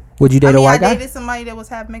dating. Would you date I a mean, I white guy? dated somebody that was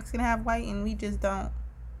half Mexican, half white, and we just don't.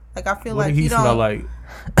 Like I feel What like did he you smell don't. like?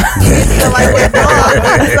 He didn't feel like what's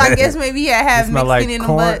wrong. So I guess maybe he had half Smell Mexican like in him,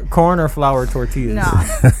 corn, but corn or flour tortillas. nah.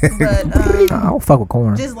 But I don't fuck with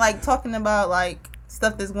corn. just like talking about like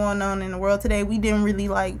stuff that's going on in the world today, we didn't really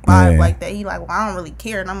like vibe Yeah. like that. He like, well, I don't really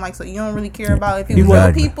care, and I'm like, so you don't really care about if He he was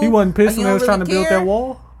Exactly. people? He wasn't Like, pissed you when they don't was trying to really build care? that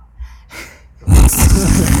wall. You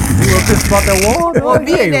wasn't pissed about that wall? Well, He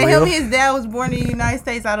being ain't that real. him, his dad was born in the United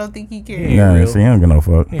States, I don't think he He cared. ain't Yeah, real. see, he don't get no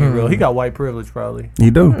fuck. He ain't real. He got white privilege probably. He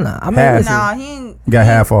do. Nah, I mean, Half. listen. Nah, he ain't. He got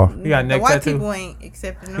half off. He got The neck white tattoo. people ain't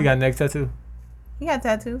accepting him. He got neck tattoo. He got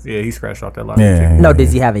tattoos. Yeah, he scratched off that lottery Yeah. ticket. No,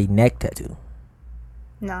 does he have a neck tattoo?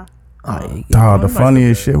 No, Oh, yeah. Dog, the nice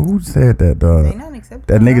funniest to shit. Who said that, they dog? not accepting.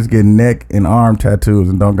 That him. niggas get neck and arm tattoos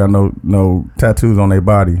and don't got no tattoos on their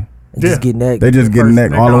body. Just Yeah. get neck. They just get First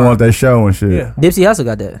neck, neck all the arm. ones they show and shit. Yeah. Nipsey Hussle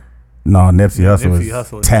got that. No, Nipsey Hussle Nipsey is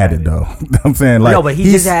Hussle is tatted tatted. though. I'm saying like no, but he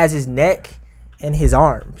he's- just has his neck and his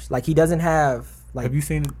arms. Like he doesn't have like. Have you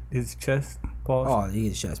seen his chest? Pause. Oh, he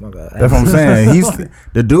is chest. My bad. That's what I'm saying. He's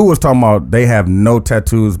the dude was talking about they have no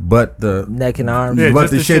tattoos but the Neck and arms. Yeah, but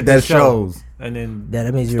just the the shit shit that that show. shows. And then Yeah,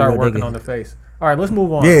 that means you're start a real working nigga. on the face. All right, let's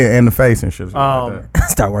move on. Yeah, and the face and shit. Like that.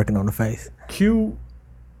 Start working on the face. Q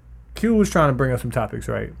was trying to bring up some topics,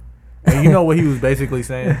 right? And you know what he was basically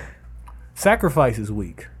saying? Sacrifice is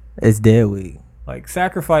weak. It's dead weak. Like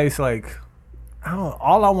sacrifice, like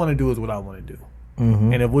all I want to do is what I want to do.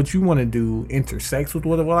 Mm-hmm. And if what you want to do intersects with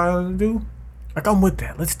what I want to do, like I'm with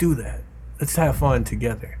that. Let's do that. Let's have fun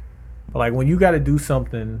together. But like when you got to do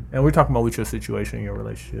something, and we're talking about with your situation in your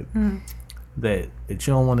relationship that you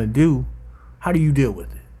don't want to do, how do you deal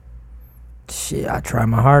with it? Shit, I try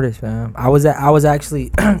my hardest, man. I was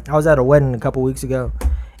actually I was at a wedding a couple weeks ago,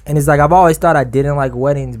 And it's like I've always thought I didn't like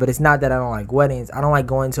weddings, but it's not that I don't like weddings. I don't like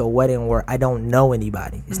going to a wedding where I don't know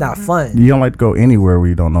anybody. It's not fun. You don't like to go anywhere where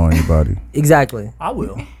you don't know anybody. Exactly. I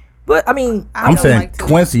will. But I mean, I'm don't saying like to.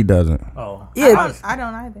 Quincy doesn't. Oh, yeah. I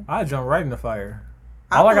don't either. I jump right in the fire.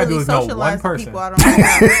 I All I gotta do really is know socialize one with person. people I don't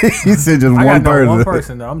know. He said just I one gotta know person. one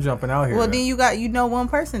person though. I'm jumping out here. Well, then you know one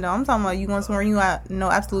person though. I'm talking about you going somewhere you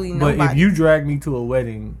know absolutely but nobody. if you drag me to a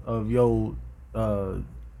wedding of your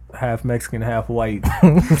half Mexican, half white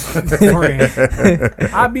friend,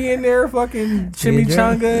 I'd be in there fucking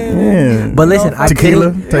chimichanga and Yeah. But listen, I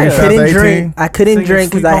Tequila? couldn't, Take I a shot to couldn't 18? drink. I couldn't Singing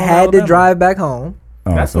drink because Sweet I Home had to Alabama. drive back home.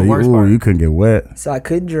 Oh, That's so the worst part. you couldn't get wet. So I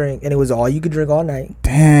couldn't drink, and it was all you could drink all night.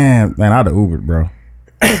 Damn, man, I'd have Ubered, bro.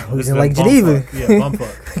 It was in Bum Lake fuck. Geneva. Yeah, bum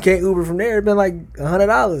fuck. You can't Uber from there. It'd been like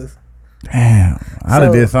 $100. Damn, I'd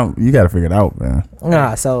have So- did something. You got to figure it out, man.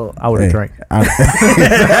 Nah, so I would have Hey, drank.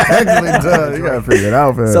 Exactly, duh, you got to figure it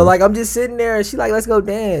out, man. so like I'm just sitting there, and she like, let's go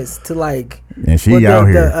dance to like. and she what out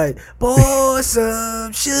here. Pour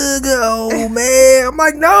some sugar, oh man. I'm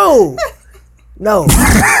like, no, no,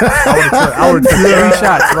 I would have took 3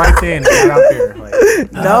 shots right there and got out there. Like,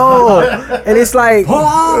 no. And it's like,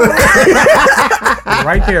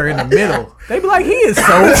 right there in the middle. They be like, he is so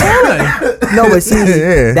fun. no, but see,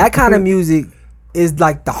 Yeah. that kind of music is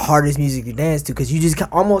like the hardest music to dance to because you just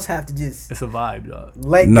almost have to just It's a vibe, dog.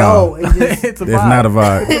 let No. go. And just, It's a It's vibe. not a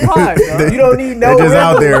vibe. It's a vibe, dog. you don't need no. They're just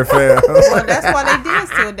out rhythm. there, fam. well, that's why they dance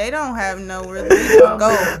to it. They don't have no rhythm.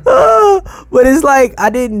 Go. But it's like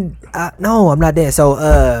no, I'm not dancing. So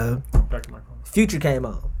Back to my car. Future came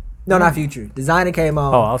on. No, not Future. Designer came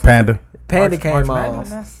on. Oh, I was Panda. Panda March came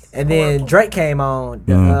Madness. on. And then Drake came on.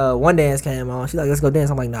 One Dance came on. She's like, let's go dance.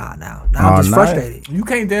 I'm like, nah. I'm just nice. frustrated. You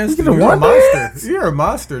can't dance. You You're can a one monster. You're a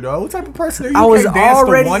monster, dog. What type of person are you? I You was can't dance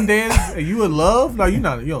already- to one dance and you in love? No, you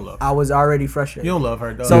not. You don't love her. I was already frustrated. You don't love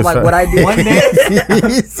her, dog. So Yes, like sir. what I did. one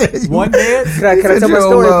dance. He said you- One dance. Can I tell said my you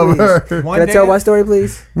don't story, love please? her. One Can I tell my dance. story,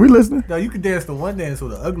 please? We listening? No, you could dance to one dance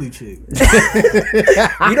with an ugly chick.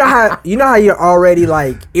 You know how you're already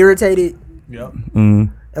like irritated, Yep.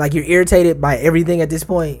 like you're irritated by everything at this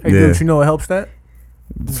point. Hey, Yeah. dude, you know what helps that?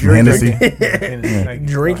 Hennessy. Drinking.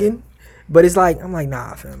 Drinking, but it's like I'm like,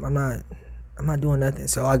 nah, fam, I'm not doing nothing.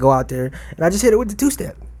 So I go out there and I just hit it with the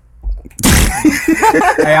 2-step.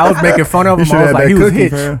 Hey, I was making fun of You him. should I was have like, that he was cookie,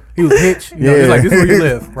 hitch. fam. He was hitch. You know, he's like, this is where you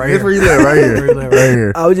live, right This here. where you live, right Where you here. live, Right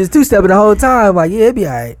here. I was just 2-stepping the whole time, like, yeah, it'd be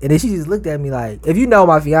alright. And then she just looked at me like, if you know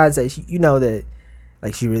my fiance, you know that,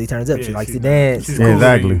 like, she really turns up. Yeah, she likes she to does. dance. She's Yeah, cooler than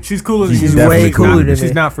exactly. you. She's cooler than She's you. definitely way cooler cooler. than She's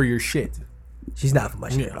me. not for your shit. She's not for my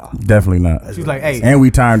shit Yeah. at all. Definitely not. She's like, hey, And we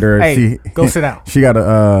timed her. Hey, go sit down. She got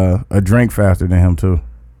a drink faster than him too.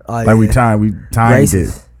 Oh, Like we yeah. timed it.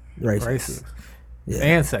 Racist. Racist. racist Yeah.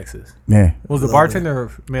 and sexist. Yeah. Was the Love bartender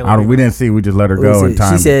or male? I don't, we didn't see. We just let her What go was and it?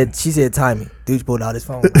 time. She said timing. Dude pulled out his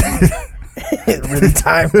phone. Really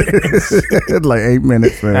timed it. like 8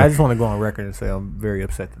 minutes, man. I just want to go on record and say I'm very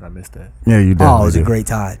upset that I missed that. Yeah, you did. Oh, it was a great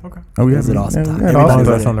time. Okay. Oh, we it was had an awesome time. Yeah, Every As long time as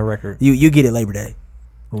we that's go on the record. You get it Labor Day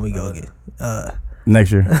when we go again.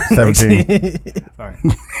 next year, 17. All right.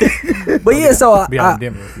 But yeah, so Be out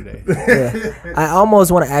in Denver in a few days. yeah, I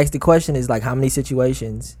almost want to ask the question is like how many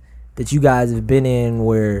situations that you guys have been in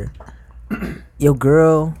where your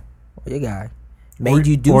girl or your guy made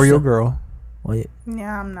you do or your some- girl. Well, yeah,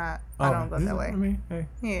 Yeah, I'm not. I don't go that way. I mean, hey,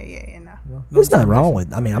 Yeah, no. there's nothing wrong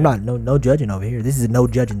with. I mean, I'm not no judging over here. This is a no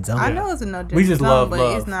judging zone. I know it's a no We just zone, love but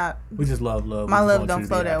love. it's not. We just love love. My We just love want don't you to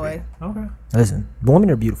flow be that happy. way. Okay. Listen,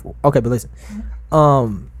 women are beautiful. Okay, but listen.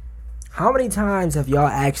 How many times have y'all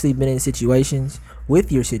actually been in situations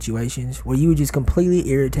with your situations where you were just completely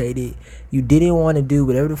irritated, you didn't want to do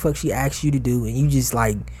whatever the fuck she asked you to do, and you just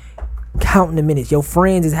like counting the minutes. Your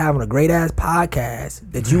friends is having a great ass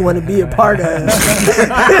podcast that you want to be a part of.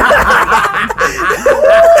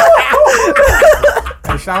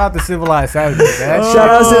 Hey, shout out to Civilized Savages. Man. Shout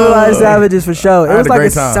out Civilized Savages for sure. It had was a like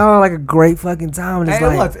great it time. sounded like a great fucking time. And it's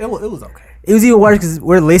Hey, like it was okay. it was even worse because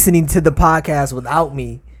we're listening to the podcast without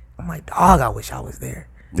me. I'm like, dog, I wish I was there.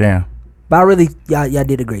 Damn. But I really, y'all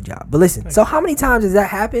did a great job. But listen, so how many times does that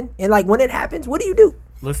happen? And like when it happens, what do you do?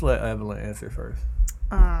 Let's let Evelyn answer first.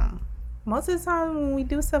 Most of the time when we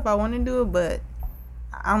do stuff, I want to do it, but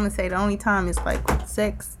I'm gonna say the only time is like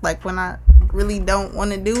sex. Like when I really don't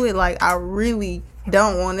want to do it. Like I really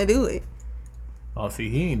don't want to do it. Oh, see,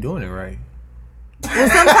 he ain't doing it right. Well,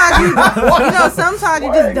 sometimes sometimes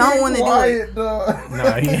you just don't want to do it.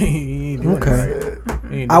 Nah, he ain't doing it right.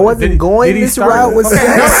 He ain't I doing it. wasn't Did- going did he this start route it? with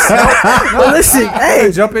sex. But listen,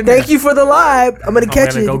 hey, Jump in thank there. you for the live. I'm gonna I'm catch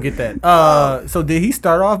gonna it. go get that. So did he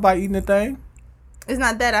start off by eating the thing? It's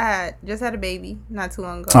not that I just had a baby not too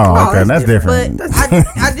long ago. Oh, okay, that's different. But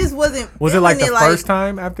I just wasn't. Was it like the feeling first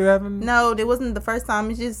time after having? No, it wasn't the first time.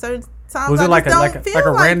 It's just certain times. Was I it like just a don't like feel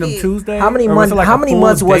a random it. Tuesday? How many Or was months? it like How a many full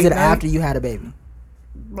months was date it night? after you had a baby?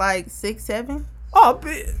 Like 6, 7. Oh,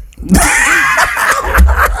 bitch.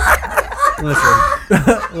 Listen.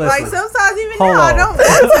 Like sometimes even Hold now I on. don't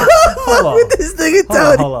want to. Hold on. This nigga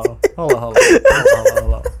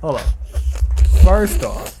Hold on. First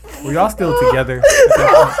off, were y'all still together at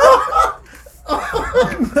that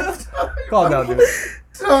point? Calm down, dude.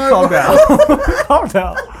 Calm down. Calm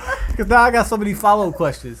down. Because now I got so many follow-up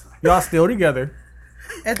questions. Y'all still together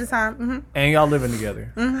At the time, and y'all living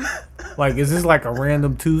together. Like, is this like a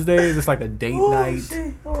random Tuesday? Is this like a date night?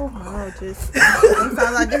 no, just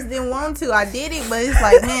sometimes I just didn't want to. I did it, but it's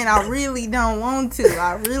like, man, I really don't want to.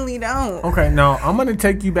 I really don't. Okay, now I'm going to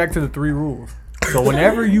take you back to the 3 rules. So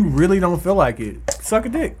whenever you really don't feel like it, suck a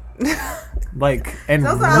dick. Like, and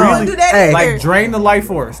Sometimes I don't really, do that Hey. either. like, drain the life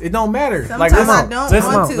force. It don't matter. Like, Sometimes I listen, don't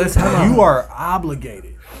listen, want to. listen. You are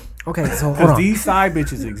obligated. Okay, so hold Because on. these side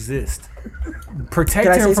bitches exist. Protect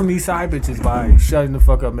Can I say him from these side bitches by shutting the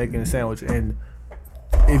fuck up, making a sandwich. And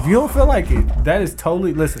if you don't feel like it, that is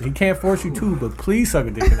totally. Listen, he can't force you to, but please suck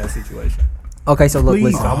a dick in that situation. Okay, so look,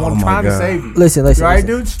 Please, listen, I'm Oh my trying to God. save you. listen. You alright,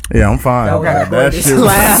 listen. dudes? Yeah, I'm fine. Okay. That This shit was,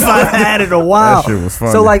 laugh I've had in a while. that shit was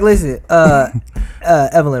funny. So like, listen,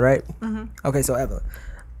 Evelyn, right? Okay, so Evelyn,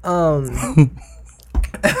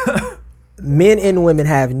 men and women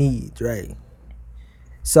have needs, right?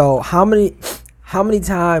 So how many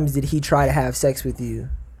times did he try to have sex with you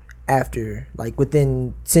after, like,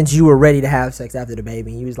 since you were ready to have sex after the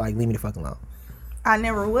baby, and you was like, leave me the fuck alone? I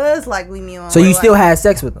never was like, leave me alone. So you Like, still had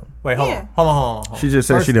sex with him? Wait, hold Yeah. on. Hold on. she just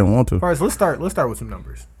said First- she didn't want to. First, let's start with some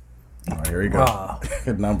numbers. Oh, here we go.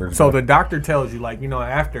 Numbers. So the doctor tells you, like,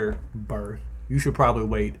 after birth, you should probably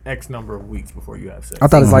wait X number of weeks before you have sex. I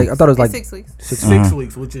thought it was like it's like 6 weeks. 6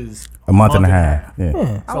 weeks, which is a month and a half.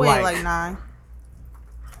 Yeah. I So, waited like- like 9.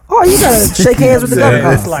 Oh, you gotta shake hands with the Yeah.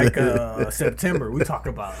 governor. It's like September. We talk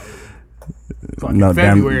about fucking No,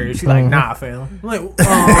 damn. February. She's like, nah, fam. I'm like,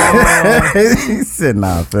 He said,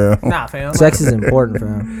 nah, Phil. nah, fam. Sex is important,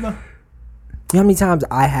 fam. You know how many times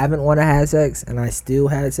I haven't want to have sex and I still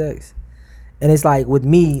had sex? And it's like with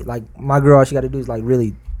me, like my girl, all she got to do is like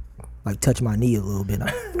really, like touch my knee a little bit.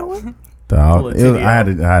 Like, you know what? Dog, I had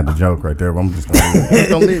to joke right there, but I'm just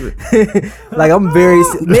gonna leave it. Like I'm very,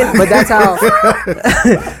 men, but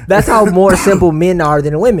that's how more simple men are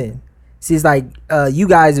than women. See, it's like you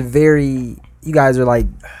guys are like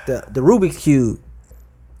the Rubik's cube,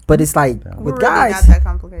 but it's like We're with really guys. not that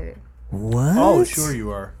complicated. What? Oh, sure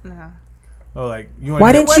you are. No. Oh, like, you Why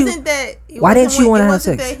want didn't you- why didn't you wanna want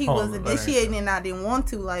have to sex? That he Hold was on, let her initiating and I didn't want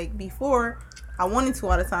to. Like before, I wanted to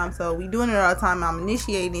all the time. So we doing it all the time. I'm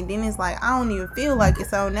initiating. Then it's like I don't even feel like it.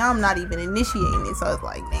 So now I'm not even initiating it. So it's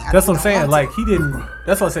like, dang. I That's what I'm just saying. don't Like, want he didn't.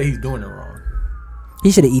 That's why I say he's doing it wrong.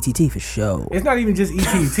 He should have ETT for sure. It's not even just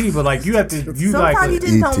ETT, but like, you have to. to. You Sometimes like. you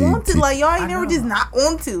just don't want to. ETT. Like y'all ain't I never know. just not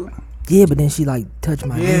want to. Yeah, but then she like touched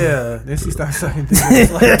my knee. Yeah. Then she starts sucking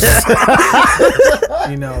things. Like,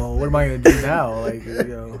 what am I gonna do now? Like, God,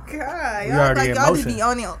 We y'all already like in y'all just motion. be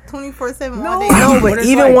on it 24/7 No. all day. No, But but it's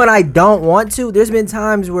even like- when I don't want to, there's been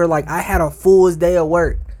times where like I had a full day of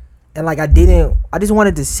work, and like I just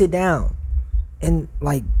wanted to sit down, and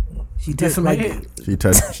like she Get touched some like, head. She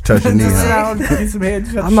touched your knee. Sit Huh? down, get some head.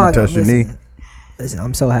 Shut I'm not touched your knee. Listen,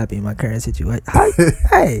 I'm so happy in my current situation.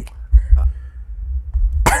 Hey,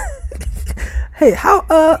 hey, how?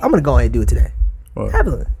 I'm gonna go ahead and do it today. What?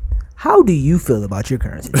 Evelyn, how do you feel about your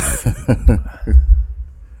current situation?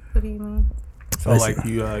 What do you mean? So Listen. like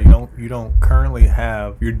you don't currently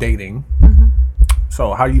have, you're dating.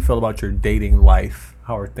 So how do you feel about your dating life?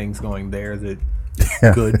 How are things going there? Is it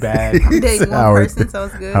good, bad? I'm dating one How are person, so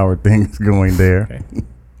it's good. How are things going there? Okay.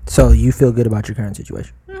 So you feel good about your current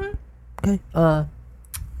situation? Okay. I'm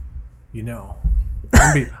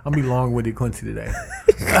be long-winded Quincy today.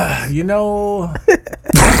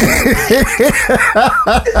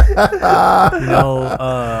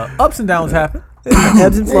 Ups and downs happen.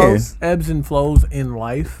 Ebbs and flows. Ebbs and flows in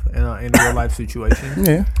life, in a real life situation.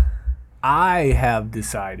 Yeah. I have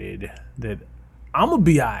decided that I'm gonna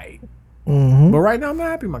be alright, Mm-hmm. but right now I'm not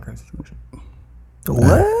happy in my current situation.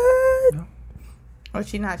 What? Or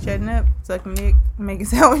she not shutting up, sucking dick, making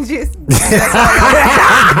sandwiches. She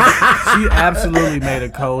absolutely made a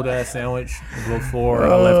cold ass sandwich before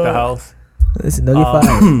I left the house. Listen, don't get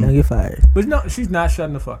fired. Don't get fired. But no, she's not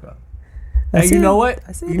shutting the fuck up. That's And you it. know what?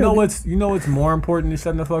 I said You know don't what's more important than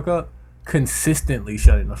shutting the fuck up? consistently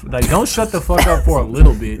shutting the like. Don't shut the fuck up for a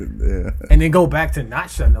little bit, and then go back to not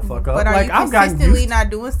shutting the fuck up. But are like you I've gotten consistently used. not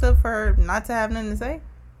doing stuff for her not to have nothing to say?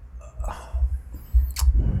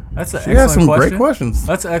 That's an She has some excellent question. great questions.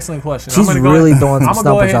 That's an excellent question. She's I'm gonna really go ahead, throwing some I'm gonna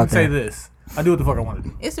go stumpers ahead out and say there. this. I do what the fuck I want to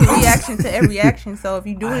do. It's a reaction to every action. So if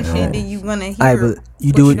you're doing shit, then you're gonna hear. Alright, but you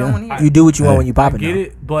what do you it. don't wanna hear. You do what you want when you I pop it. get now.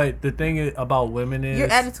 it, but the thing about women is Your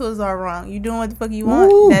attitudes are wrong. You doing what the fuck you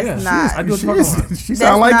want. Ooh, That's yeah, not. I do what the fuck I want. She that's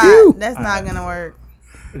sound like not, you. That's not gonna work.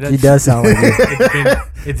 She does sound like you,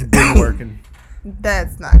 It's been working.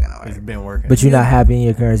 That's not gonna It's work. been working. but you're not happy in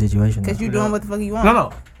your current situation. Because though. you doing what the fuck you want.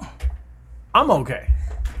 no. I'm okay.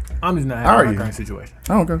 I'm just not Are happy in you? my current situation.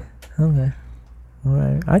 Oh, okay. Okay. All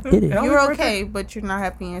right. I get it. Yeah. You're okay, but you're not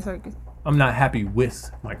happy in your circus. I'm not happy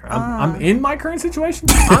with my current. I'm in my current situation.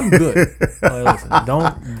 I'm good. Listen,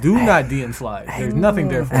 do not DM slide. There's nothing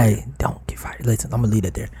there for Hey, don't get fired. Listen, I'm gonna leave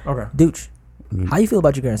it there. you. Okay. Dooch, how you feel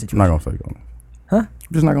about your current I'm not situation? gonna speak on it. Huh?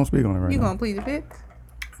 I'm just not gonna speak on it right You now. gonna plead the fifth?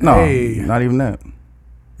 No, Hey. not even that.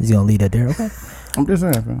 He's gonna leave that there. Okay. I'm just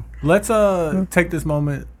saying, fam. Let's take this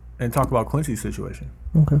moment and talk about Quincy's situation.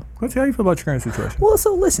 Okay. Quincy, how you feel about your current situation? Well,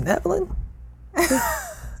 so listen, Evelyn.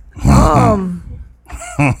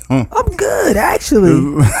 I'm good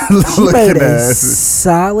actually. She Look made at a that.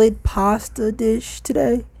 solid pasta dish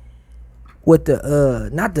today with the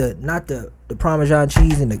not the Parmesan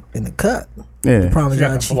cheese in the cup. Yeah.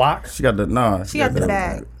 Parmesan cheese. blocks. She got the She got the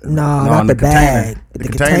bag. No, No, not in the the container. bag. The The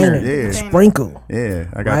container, container. yeah. Sprinkle. Yeah,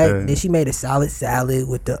 I got Right? the. Then she made a solid salad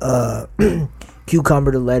with the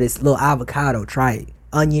cucumber, the lettuce, little avocado. Try it.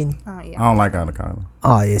 Onion. Oh I yeah. don't like avocado.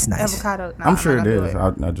 Oh, yeah, it's nice. Avocado. Nah, I'm sure not it gonna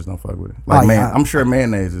is. do I just don't fuck with it. Like yeah. I'm sure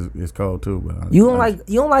mayonnaise is cold too, but You don't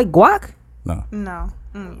like guac? No. No.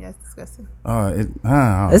 That's disgusting.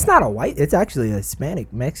 It's not a white. It's actually a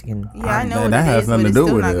Hispanic Mexican. Yeah, I know that what it has is, nothing but to it's do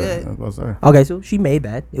still with not it. good. That's what I say. Okay, so she made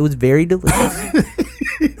that. It was very delicious.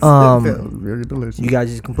 That was very delicious. You guys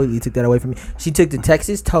just completely took that away from me. She took the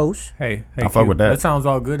Texas toast. Hey, I fuck Q, with that. That sounds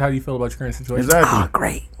all good. How do you feel about your current situation? Oh, Exactly.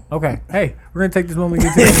 great. Okay. Hey, we're gonna take this moment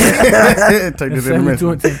and get to the Take this 72 intermission.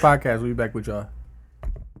 and 10 podcast. We'll be back with y'all.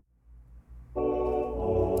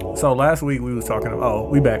 So last week we was talking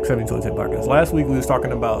about we back 72 and 10 podcast. Last week we was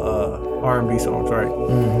talking about R&B songs, right?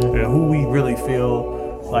 Mm-hmm. And who we really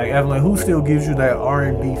feel like. Evelyn, who still gives you that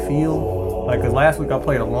R&B feel? Like, cause last week I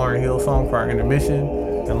played a Lauryn Hill song for our intermission,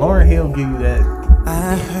 and Lauryn Hill give you that.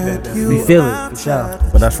 We feel it for sure.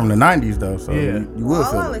 But that's from the 90s though, so Yeah. you will All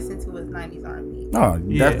I feel it. listen to is 90s R&B. No,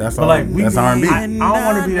 Yeah, that's but all. like That's R&B. I don't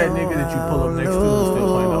want to be that nigga that you pull up next to and still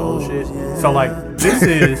playing the old shit. So like this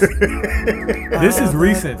is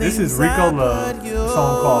recent. This is Rico Love, a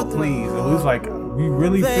song called Please. And we was like, we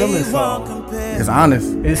really feel this song. It's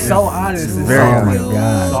honest. It's so honest. It's very so honest. real. Oh my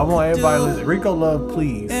God. So I want everybody to listen. Rico Love,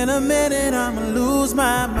 Please. In a minute, I'ma lose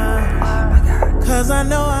my mind. Cause I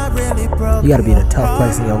know I really broke You gotta be in a tough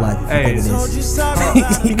place in your life if Hey, you're Told thinking you this.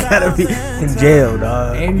 sorry. You gotta be in jail,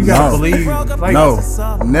 dog. And you gotta No. believe. Like, No,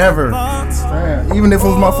 never. Damn, even if it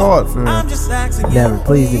was my fault. Fam. I'm just asking Never, you,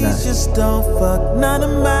 please do not. Just don't fuck none of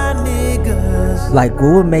my niggas. Like,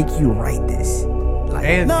 what would make you write this?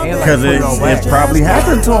 and like Because put it on it wax. probably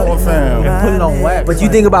happened to him, fam. And put it on wax. But you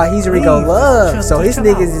like, think about he's Rico Love, so his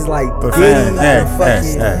niggas is like But Diddy, fam,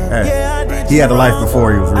 fucking. hey. He had a life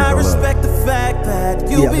before he was I Rico Love. respect the fact that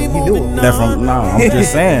you Yeah, be but you knew moving it. That's from I'm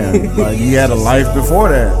just saying. Like he had a life before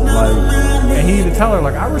that. Like and he even tell her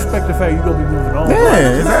like, I respect the fact you gonna be moving on.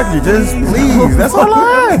 yeah, exactly. Just please. That's all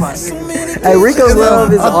I ask. Hey, Rico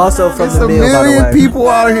Love is also from It's the a mill, by the million way. people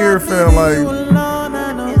out here, fam. Like, Depends on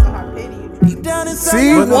how petty you try.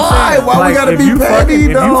 see But I'm why? saying, Why like, we gotta if be you petty, fucking- if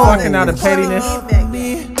you dog? fucking out of pettiness,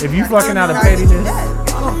 That if you fucking out of pettiness,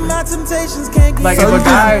 My temptations can't keep like So if you a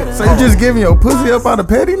guy, just, so you just giving your pussy up out of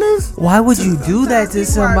pettiness? Why would you do that to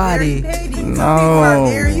somebody? Some are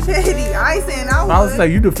very petty. I ain't saying I would. I would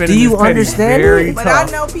say you defending Do you this petty understand very it? But tough.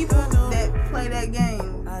 I know people that play that game.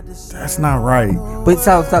 That's not right. But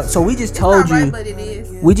so we just It's told not right, you. but it is.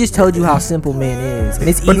 We just told you how simple man is, and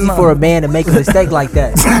it's But easy no. for a man to make a mistake like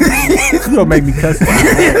that. You gonna make me cuss.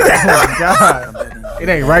 Oh God, it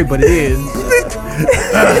ain't right, but it is.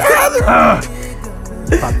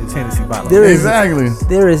 Pop the Tennessee bottle. There is Exactly.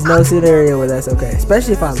 there is no scenario where that's okay.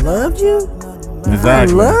 Especially if I loved you. If I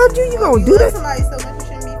Exactly. loved you, you gonna do Love that? somebody so much you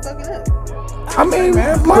shouldn't be fucking up. I mean,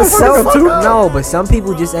 But motherfucker, some fuck up. no, but some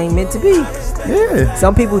people just ain't meant to be. Yeah.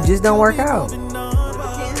 Some people just don't work out. Depends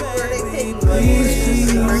where they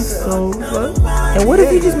petty. And what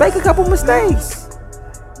if you just make a couple mistakes?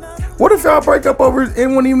 What if y'all break up over it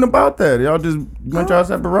wasn't even about that? Y'all just went y'all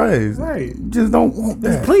separate ways. Right. Just don't want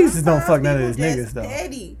that. Please just don't fuck none of these niggas That's though.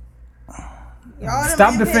 petty. Y'all them Stop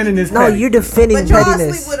men defending petty. this. No, you're defending But y'all sleep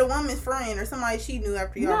pettiness. with a woman's friend or somebody she knew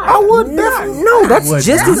after y'all. I would not. No, that's would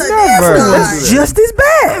just never. as That's just as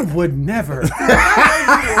bad. would never.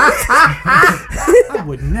 I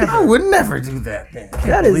would never. I would never do that. Then.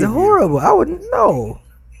 That is believe you. horrible. I wouldn't know.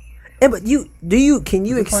 And but can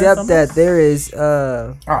you accept that there is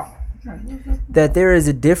Oh. that there is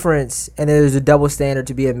a difference and there's a double standard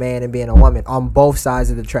to be a man and being a woman on both sides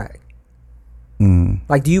of the track? Mm.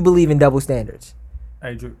 Like, do you believe in double standards?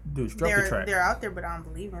 Hey, dude, drop the track. They're out there, but I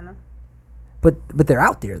don't believe in them. But they're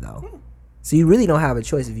out there though. So you really don't have a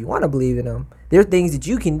choice if you want to believe in them. There are things that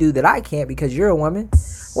you can do that I can't because you're a woman.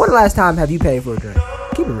 When the last time have you paid for a drink?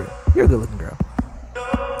 Keep it real. You're a good looking girl.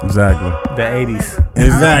 Exactly. The 80s.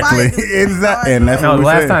 Exactly. Exactly. And that's No, what the we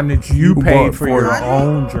last said. time that you bought paid for your $4.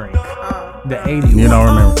 own drink. The 80s. You don't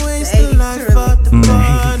remember.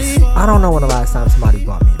 I don't know when the last time somebody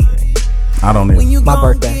bought me a drink. I don't even. My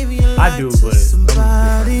birthday. I do, but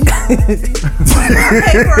I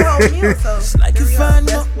paid for a whole meal, so there we go.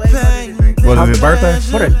 That's way better than drink. Was it his birthday?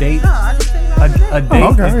 what a date. No, I just think A date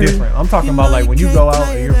Okay. is different. I'm talking about like when you go out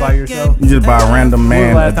and you're by yourself. You just buy a random When was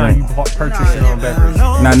man the a last time you drink. purchased your own beverage?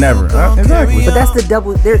 Not never. Exactly. But that's the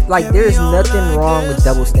double. There's nothing wrong with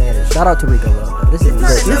double standards. Shout out to Rico. Though. This is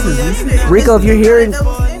great. Rico, if you're hearing,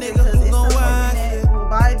 double standard because it's some women that will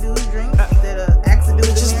buy dudes drinks that ask the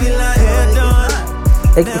dude to marry.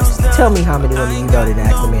 tell me how many women you know that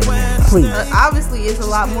ask the man to marry. Please. Obviously, it's a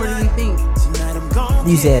lot more than we think.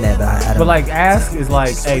 You saying that, but I don't. But like ask is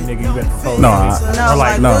like, hey nigga, you better propose. No, to me. No, Or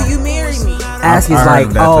like, no. will you marry me? ask is I heard like,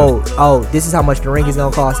 of that oh, this is how much the ring is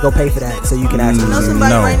gonna cost. Go pay for that, so you can ask I know me.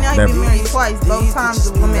 somebody No, right now, he that- been married twice. Both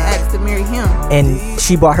times the woman asked to marry him. And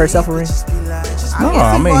she bought herself a ring. No, guess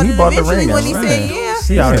I mean, he it bought the eventually ring when he and said ring. yeah.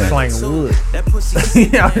 He out here Yeah. slanging wood.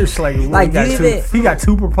 He out here slanging wood. Like, he, got you two, even- he got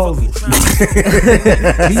two proposals.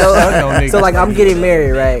 So like I'm getting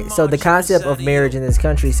married, right? So the concept of marriage in this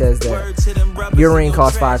country says that your ring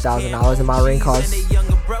costs $5,000 and my ring costs,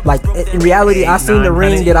 like, in reality, I seen the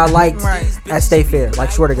ring that I liked Right. at State Fair.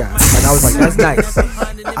 Like, swear to God, like I was like, that's nice.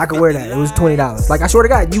 I could wear that. It was $20. Like, I swear to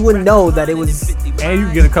God, you wouldn't know that it was. And you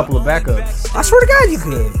can get a couple of backups. I swear to God, you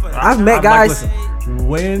could. I've met I'm guys. Like, listen,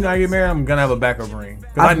 when I get married, I'm gonna have a backup ring.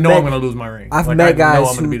 Because I I've know met- I'm gonna lose my ring. I've Like, met I know guys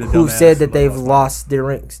I'm gonna be the who dumbass, said that but they've like, lost their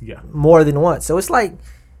rings Yeah. more than once. So it's like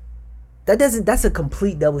that's a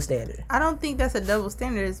complete double standard. I don't think that's a double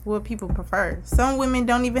standard. It's what people prefer. Some women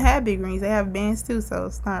don't even have big rings. They have bands too, so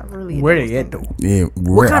it's not really. A Where double they at standard. though? Yeah,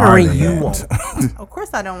 What kind of ring you want? Of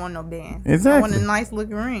course, I don't want no band. Exactly. I want a nice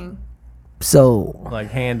looking ring. So Like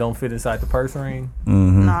hand don't fit inside the purse ring.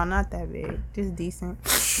 No, not that big. Just decent.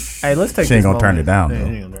 Hey, let's take. She ain't this gonna turn moment. it down, Yeah, though.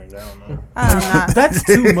 she ain't gonna turn it down. No. I don't know. That's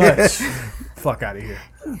too much. Fuck out of here.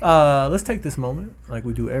 Let's take this moment, like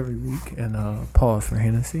we do every week, and pause for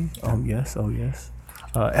Hennessy. Oh yes, oh yes.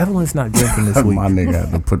 Evelyn's not drinking this week. My nigga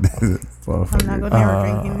had to put this. I'm not gonna never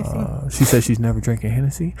drink Hennessy. She says she's never drinking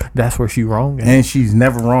Hennessy. That's where she's wrong at. And she's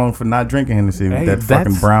never wrong for not drinking Hennessy with Hey, that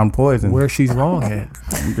fucking that's brown poison. Where she's wrong at.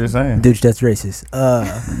 I'm just saying. dude, that's racist.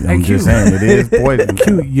 I'm Q. just saying it is poison.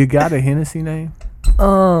 Q, you got a Hennessy name?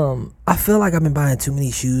 I feel like I've been buying too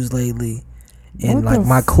many shoes lately, and like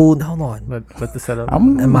my cool. Hold on. Let the setup.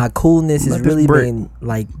 And my coolness has Let this really break. been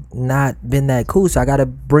like not been that cool. So I gotta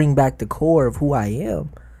bring back the core of who I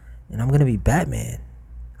am, and I'm gonna be Batman.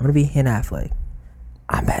 I'm gonna be Ben Affleck.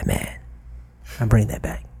 I'm Batman. I'm bringing that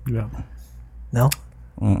back. Yeah. No,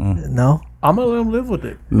 no. I'm gonna let him live with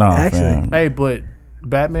it. No, Actually- fam. Hey, but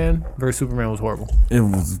Batman versus Superman was horrible. It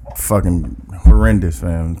was fucking horrendous,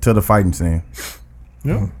 fam. Till the fighting scene.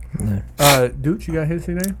 Yeah. Dude, you got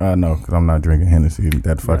Hennessy name? No, because I'm not drinking Hennessy.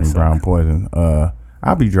 That fucking suck. brown poison.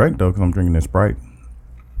 I'll be Drake though, because I'm drinking this Sprite.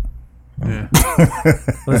 Yeah.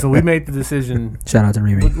 Listen, we made the decision. Shout out to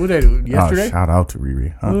Riri. What they do? Oh, Yesterday? shout out to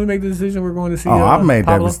Riri. Huh? When we make the decision, we're going to see. I made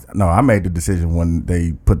Pablo? I made the decision when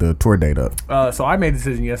they put the tour date up. So I made the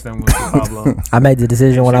decision yesterday. I'm going to see Pablo. I made the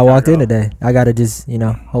decision when I walked in Chicago. today. I gotta just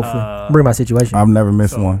hopefully bring my situation. I've never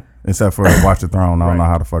missed So- one except for Watch the Throne. I don't Right. know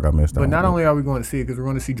how the fuck I missed that. But not one. only are we going to see it because we're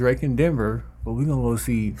going to see Drake in Denver, but we're going to go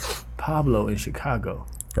see Pablo in Chicago.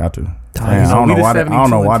 Got to. So Man, I don't we know the why. I don't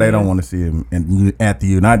know 72 why they and don't 10? want to see him at the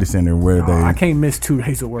United Center where they. I can't miss 2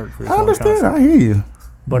 days of work for this I one understand. concert. I hear you.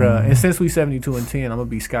 But and since we 72 and 10, I'm gonna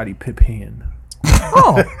be Scottie Pippen.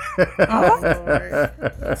 Oh,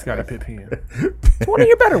 Scottie Pippen. one of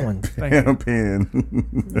your better ones. Thank you. Pen.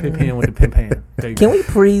 Pippen with the Pippen. There you Can go. we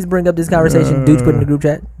please bring up this conversation dudes put in the group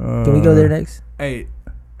chat? Can we go there next? Hey,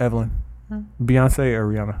 Evelyn, Beyonce or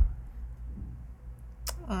Rihanna?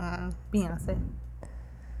 Beyonce.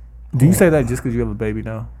 Do you say that just because you have a baby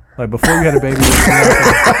now? Like before you had a baby with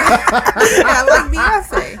Beyonce. I like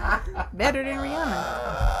Beyonce better than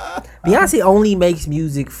Rihanna. Beyonce only makes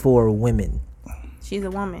music for women. She's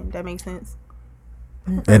a woman. That makes sense.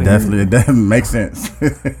 It definitely makes sense.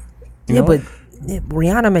 Yeah, but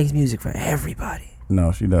Rihanna makes music for everybody.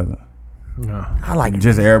 No, she doesn't. No, I like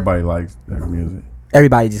Just everybody likes her music.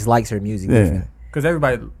 everybody just likes her music. Yeah. because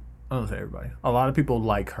everybody. I don't say everybody. A lot of people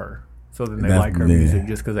like her, so then they That's- like her yeah. music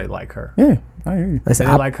just because they like her. Yeah, I hear you. Listen,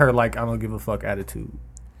 They like her like I don't give a fuck attitude.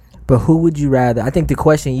 but who would you rather? I think the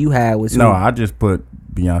question you had was No, who- I just put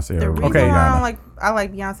Beyonce The over reason Okay. why Rihanna. I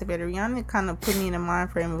like Beyonce better. Rihanna kind of put me in a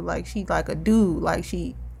mind frame of like she like a dude, like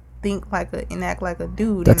she think like a and act like a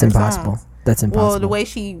dude. that's in her impossible. songs. That's impossible.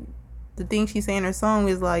 Well, the thing she say in her song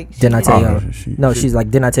is like, Didn't I tell Oh, you? No, she's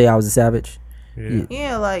like, didn't I tell you I was a savage? Yeah.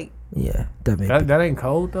 yeah, like, Yeah, that may That, be, that ain't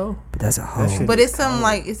cold though. but that's a That hoe. shit but it's something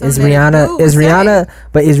like it's Is something that a Rihanna? dude Is would say. Rihanna?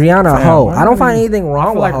 But is Rihanna a Fam, hoe? why I don't do find you- anything I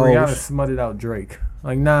wrong feel with like Rihanna hoes. smutted out Drake.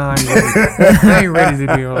 Like, nah, I ain't ready, I ain't ready to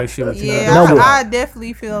be in a relationship with you. Yeah, No, but- I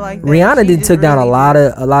definitely feel like that. Rihanna She did just took down a really lot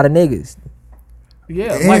of niggas.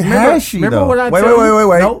 Yeah, And like remember, has she, remember though? when I Wait, tell wait, you? wait,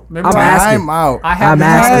 wait. Nope, remember I'm when I- asking. Time out. I have I'm the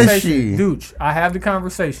asking. conversation, Dooch. I have the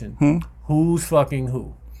conversation. Who's fucking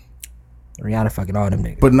who? Rihanna fucking all them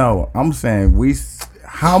niggas. But no, I'm saying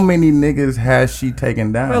how many niggas has she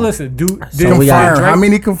taken down? Man, listen, dude. So we got Confirmed. How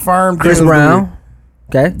many confirmed? Chris deals do we- Brown.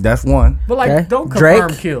 Okay. That's one. But like, Okay. don't confirm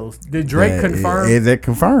Drake? kills. Did Drake Yeah, confirm? Is it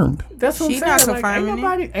confirmed? That's what She I'm not saying. Like,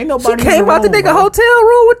 confirming it. ain't nobody. She came out the in nigga room, bro. hotel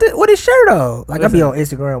room with his shirt on. Like I be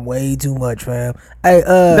Listen. on Instagram way too much, fam. Hey,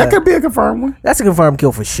 That could be a confirmed one. that's a confirmed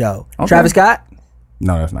kill for sure. Okay. Travis Scott.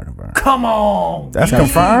 No, that's not confirmed. Come on. That's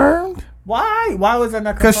confirmed. Why? Why was that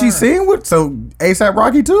not Cause confirmed? she seen with ASAP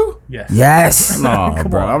Rocky too. Yes. Yes. No,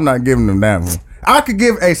 Come bro, on. I'm not giving them that one. I could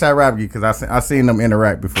give ASAP Rocky because I seen them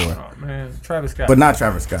interact before, Oh, man, Travis Scott. but not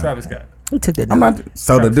Travis Scott. Travis Scott. Who took that? I'm down? not.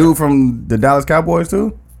 So the dude from the Dallas Cowboys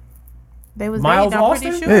too. They was Miles dating. I'm pretty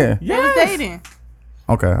Austin? sure. Yeah. They was Yes. dating.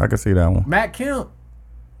 Okay, I can see that one. Matt Kemp.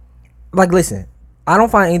 Like, listen, I don't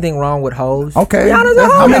find anything wrong with hoes. Okay, Rihanna's a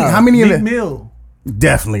hoe. how many? though. How many of Meek the? Mill.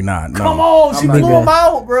 Definitely not. No. Come on, she I'm blew not, him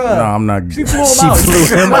out, bro. No, I'm not. She flew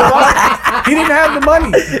him out. He didn't have the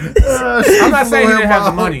money. I'm not saying he didn't have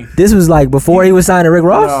the money. This was like before he was signed to Rick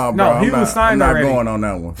Ross. No, No, bro, he I'm was not- signed I'm not already. going on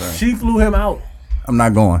that one, fam. She flew him out. I'm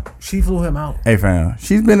not going. She flew him out. Hey, fam.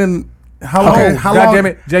 She's been in. How long? Okay, how God long? damn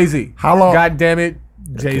it, Jay-Z. How long? God damn it,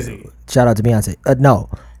 Jay-Z. Shout out to Beyonce. No,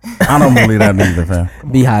 I don't believe that either, fam.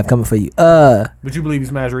 Beehive coming for you. But you believe he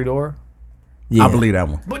smashed Rita Ora? Yeah, I believe that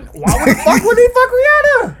one. But why the fuck would he fuck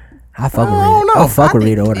Rihanna? I fuck with I don't Rita. know. I fuck with I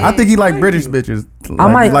Rita think- Ora. I think he like British bitches. I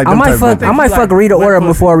might them fuck. type of I might bitches. fuck Rita Wet Ora pussy.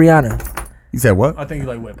 before Rihanna. You said what? I think you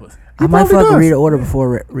like wet pussy. I might probably fuck does. Rita Ora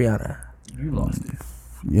before Rihanna. You lost it.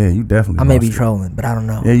 Yeah, you definitely. I may lost be it. trolling, but I don't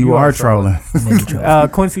know. Yeah, you You are are trolling. I may be trolling.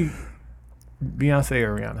 Quincy, Beyonce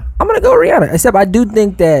or Rihanna? I'm gonna go with Rihanna. Except I do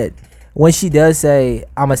think that when she does say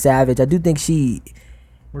I'm a savage, I do think she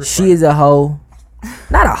is a hoe.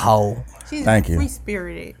 Not a hoe. She's Thank you. free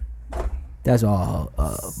spirited. That's all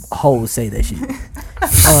hoes say that shit.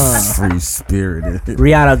 Free spirited.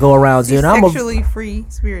 Rihanna go around She's saying I'm a sexually free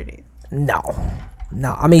spirited. no.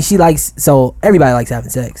 I mean she likes so everybody likes having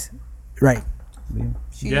sex, right?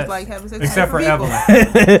 She Yes. was like having sex Except with for people.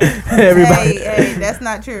 Evelyn. Everybody, Hey, that's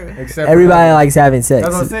not true. Except everybody for likes having sex.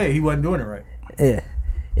 That's what I said. He wasn't doing it right. Yeah.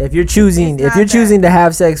 If you're choosing, It's not to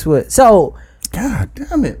have sex with, so God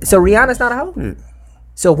damn it. Rihanna's not a hoe. Yeah.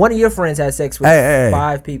 So one of your friends had sex with Hey.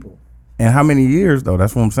 5 people, And how many years though?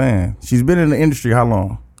 That's what I'm saying. She's been in the industry how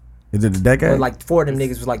long? Is it a decade? but like 4 of them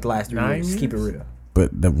niggas was like the last 3 9 years. Just keep it years? real.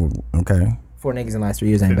 But that, okay. 4 niggas in the last 3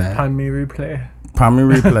 years ain't bad. Pun me replay.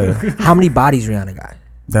 Primary replay. How many bodies Rihanna got?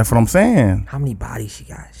 That's what I'm saying. How many bodies she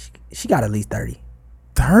got? She got at least 30.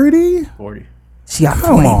 30? 40. She got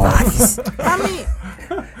Come 40 on. bodies. How many?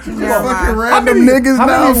 Fucking Never mind. random niggas How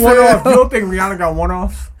now. many one-off? fam. You don't think Rihanna got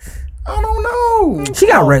one-offs? I don't know. She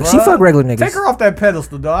got she bruh. fuck regular niggas. Take her off that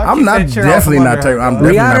pedestal, dog. I'm Keep not that chair out definitely from not under taking. her, I'm dog.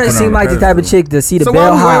 definitely not Rihanna putting her seemed on like the type of pedestal. chick to see the So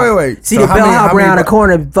bellhop. wait. See So the how many- bellhop how many around the bo-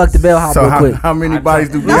 corner, fuck the bellhop So real quick. how many bodies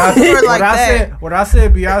do No, Beyonce? for like When I that.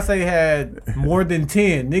 said Beyonce had more than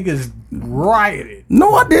 10, niggas rioted.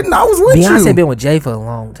 No, I didn't. I was with Beyonce you. been with Jay for a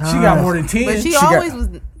long time. She got more than 10. But she got- always was.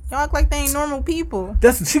 Y'all act like they ain't normal people.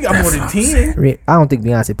 she got more than 10. I don't think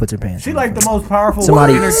Beyonce puts her pants. She on. like the most powerful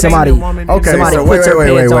Somebody- entertainment woman. Okay, Somebody so puts her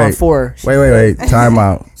pants on wait. for. Wait. Time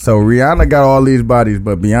out. So Rihanna got all these bodies,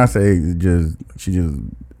 but Beyonce she just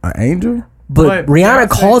an angel. But But Rihanna Beyonce-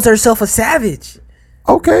 calls herself a savage.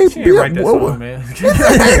 Okay, She ain't write that song, man.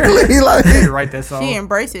 exactly. Like, She didn't write that song. She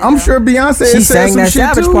embraces. I'm though. sure Beyonce She said sang some that shit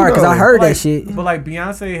Savage too, part because I though. heard Like, that shit. But like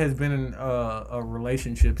Beyonce has been in a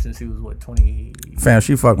relationship since she was what 20. Fam,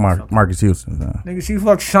 she fucked Marcus Houston Nigga, she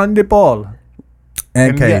fucked Sean Paul.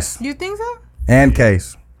 and And Case You think so? and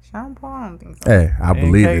Case. Sean Paul, I don't think so. Hey, I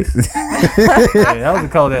believe Case. it. Hey, that was a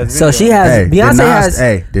cold ass video. So she has Hey, Beyonce has.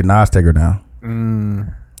 did Nas take her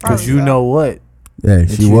down? Cause you know what? Yeah,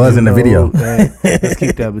 she was in the video. Hey, let's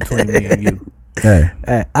keep that between me and you. Hey,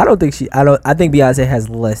 I don't think she. I think Beyonce has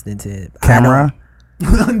less than 10. Cameron.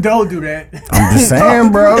 Don't do that. I'm just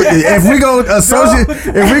saying, bro. If we go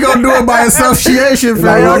if we gonna do it by association, fam,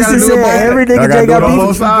 Like, y'all I gotta just do it said, by every nigga y'all gotta Jay do got it on beef.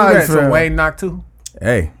 both sides. So fam. Wayne knocked too.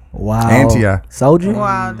 Hey, Wow. And T.I. Soldier.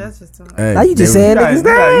 Wow, that's just too much. hey, Now you just they- saying You niggas' just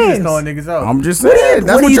names. throwing niggas out. I'm just saying.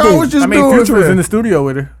 That's what what do you y'all think? was just I mean, doing. Future was fam. in the studio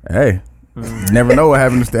with her. Hey, never know what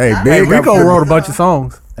happened to Hey, Hey, Big Rico got- wrote a bunch of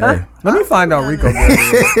songs. Hey, Let me find out Rico.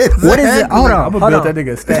 What is it? Hold I'm on. gonna Hold build that on.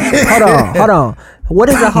 nigga a statue. Hold on. What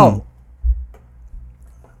is a hoe?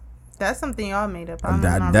 That's something y'all made up. I'm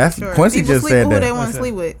That- not that's- sure. Quincy People just sleep said with who that. they want to Listen.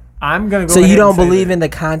 sleep with. I'm gonna go. So you ahead don't and say believe that. in the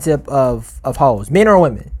concept of hoes, men or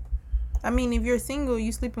women? I mean, if you're single,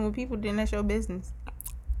 you sleeping with people, then that's your business.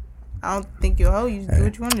 I don't think you're a hoe. You just do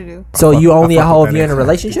what you want to do. So you only a I fuck hoe with if that you're in a nigga.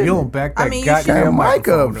 relationship? You don't back that I mean, you goddamn Turn mic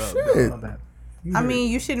microphone up, up. shit. Bro. I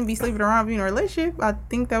mean, you shouldn't be sleeping around if you're in a relationship. I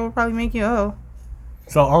think that would probably make you a hoe.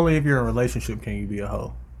 So only if you're in a relationship can you be a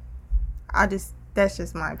hoe. That's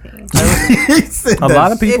just my opinion. A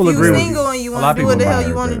lot of people if agree you're with single you. and you A lot want of to do what the people hell might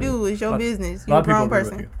you want to agree. do, it's your business. A You're lot a of people grown agree with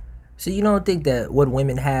person. you. So you don't think that what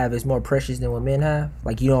women have is more precious than what men have?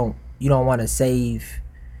 Like you don't want to save.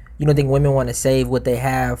 You don't think women want to save what they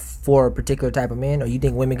have for a particular type of man, or you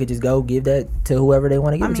think women could just go give that to whoever they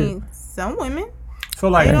want to give I it to? mean, some women So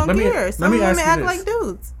like, they don't let me care. Some let me women ask you act this. like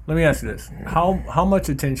dudes. Let me ask you this: How much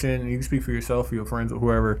attention, you can speak for yourself, your friends, or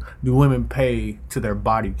whoever, do women pay to their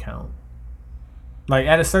body count? Like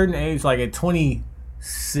at a certain age, like at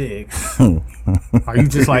 26, are you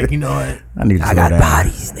just like, you know what? I need to I slow got down.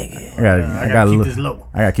 bodies, nigga. I gotta got keep look. this low.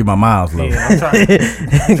 I gotta keep my miles low. Yeah,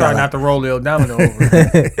 I'm trying not to roll El Domino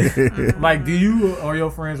over. Like, do you or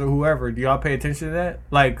your friends or whoever, do y'all pay attention to that?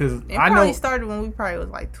 Like, because It I probably know. started when we probably was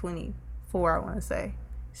like 24. I want to say.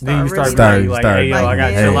 Then you start Start- being like, start- hey, yo, I got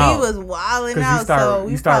to Hey. chill We out. was wilding Because out, you start, so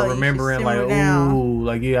you start probably remembering should like, simmer down. ooh,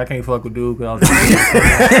 like yeah, I can't fuck with dude. 'Cause I was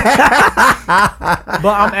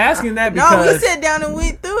but I'm asking that No, we because sat down and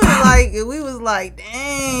went through it. Like we was like,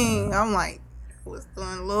 dang. I'm like, was doing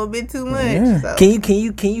a little bit too much. Yeah. So.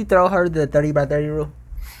 Can you throw her the 30 by 30 rule?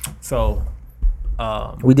 so.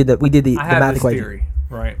 We did the I have math this equation. theory,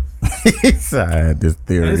 right? I had this And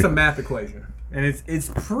theory. it's a math equation, and it's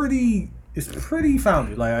pretty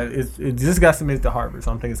founded. Like it just got submitted to Harvard,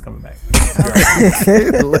 so I'm thinking it's coming back.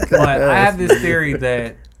 But I have this theory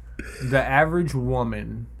that the average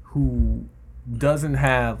woman who doesn't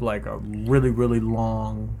have like a really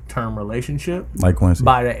long term relationship Like Quincy.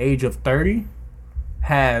 by the age of 30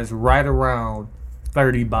 has right around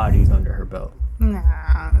 30 bodies under her belt. Nah,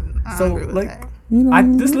 I don't So agree with like. that. I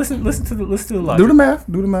just listen to the logic. Do the math.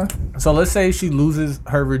 Do the math. So let's say she loses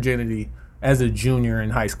her virginity as a junior in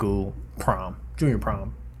high school junior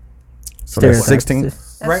prom. So that's Stereotypes. 16,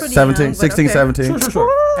 That's right? pretty 17, young, but 16, okay. 17.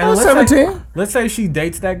 Sure. And Oh, let's 17. let's say she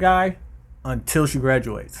dates that guy until she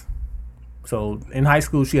graduates. So in high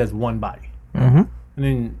school, she has one body. Mm-hmm. And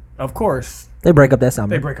then, of course, They break up that summer.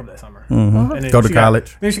 they break up that summer. Mhm. And then Go to she got-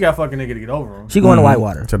 college. then she got fucking nigga to get over him. She going to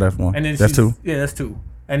Whitewater. So that's one. And then That's she's- two. Yeah, that's two.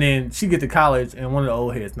 And then she get to college, and one of the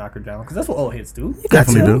old heads knock her down because that's what old heads do.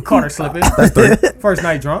 Definitely do. Caught her slipping. That's three. First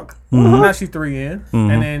night drunk. Now she's 3 in,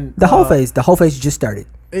 and then The whole phase just started.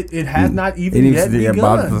 It has not It even needs yet to be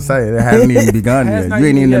begun. about to say it hasn't even begun Has yet. not You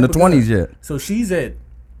ain't even in the begun. 20s yet. So she's at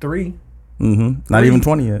 3, Not even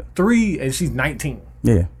 20 yet. 3, and she's 19.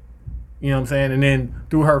 Yeah. You know what I'm saying? And then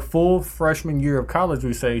through her full freshman year of college,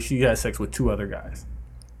 we say she has sex with 2 other guys.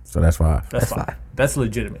 So that's 5. That's That's 5. five. That's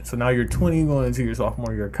legitimate. So now you're 20 going into your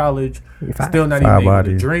sophomore year of college. You're five. Still not 5 even able to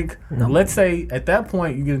bodies. drink. Let's say at that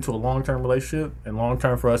point you get into a long-term relationship, and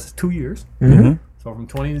long-term for us is 2 years. Mm-hmm. So from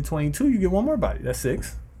 20 to 22, you get one more body. That's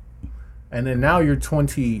 6. And then now you're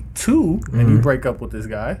 22 and you break up with this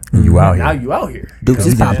guy. You out Now here. you out here. Dukes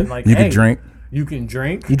is You know what I'm popping. saying? Like, You hey, can drink. You can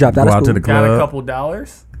drink. You dropped Go out of out to school. the Got a club. couple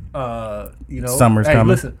dollars. You know, Summer's hey, coming.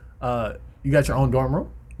 listen. You got your own dorm room.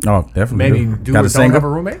 Oh, definitely. Maybe do. do Got or a don't have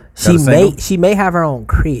a single. roommate. She may have her own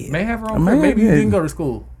crib. May have her own. Man, crib. Maybe you yeah. didn't go to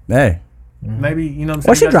school. Hey, Maybe you know what I'm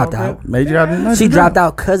saying. Or she You got your dropped own out. crib. major out in She dropped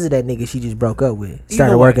out because of that nigga she just broke up with.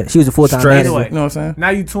 Started Either way. working. She was a full time Stress. manager. Anyway. You know what I'm saying? Now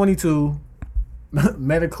you 22,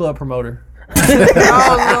 met a club promoter,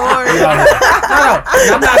 Oh Lord. No,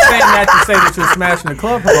 I'm not saying that to say that you're smashing the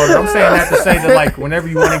club promoter. I'm saying that to say that like whenever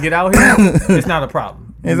you want to get out here, it's not a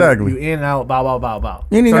problem. Exactly. You in and out, bow, bow, bow, bow.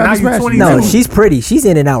 You ain't even So gotta now you're smash it. 22, No, she's pretty. She's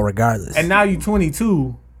in and out regardless. and now you're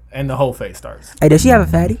 22, and the whole phase starts. Hey, does she have a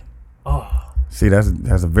fatty? See, that's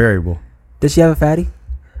a variable. Does she have a fatty?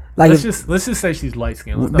 Like, Let's if, just say she's light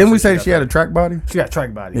skinned. Didn't we say she had a track body? She got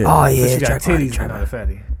track body. Yeah. oh But yeah, she got track body, titties, track but not body. a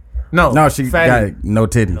fatty. No, No, she fatty. got no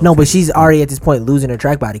titties. No, but she's already at this point losing her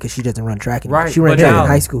track body because she doesn't run track anymore. Right, She ran but track now- in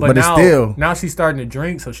high school. But it's now, still- now she's starting to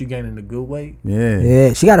drink, so she gaining the good weight. Yeah.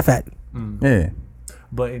 yeah, she got a fatty. Yeah.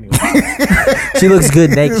 But anyway, She looks good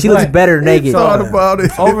naked. She looks Right. better naked. Thought about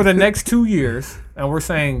it. over the next 2 years, and we're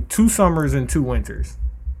saying 2 summers and 2 winters,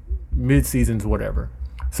 mid seasons, whatever.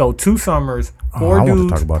 So 2 summers, 4 I want to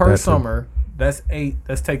dudes talk about per that, too. summer. That's 8.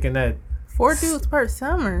 That's taking that 4 dudes per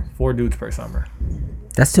summer. 4 dudes per summer.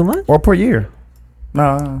 That's too much. Or per year.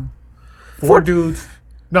 No. 4 dudes.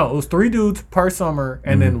 No, it was 3 dudes per summer,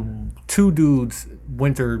 and then 2 dudes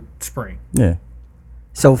winter, spring. Yeah.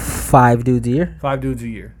 So 5 dudes a year. 5 dudes a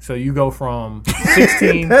year. So you go from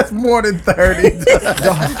 16. That's more than 30.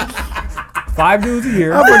 5 dudes a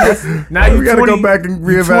year. Now we you gotta go back and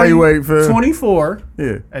reevaluate for 24.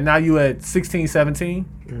 Yeah. And now you at 16, 17.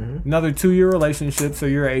 Another 2-year relationship, so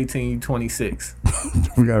you're 18, you 26.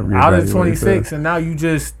 We gotta reevaluate. Out of 26, and now you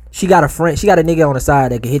just She got a friend. She got a nigga on the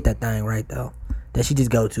side that can hit that thing right though. That she just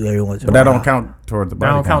go to every once in a But that while. don't count towards the that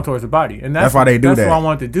body. don't count towards the body, and That's why they do that's that. what I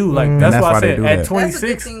wanted to do. Like that's, That's why I why they said do at that. 26, That's a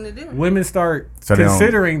good thing to do. women start So they don't-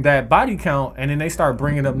 considering that body count, and then they start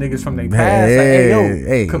bringing up niggas from their past. Like, hey, yo,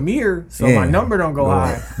 Hey. come here, so Yeah. my number don't go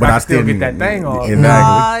high, But but I I still still get that thing off. Exactly.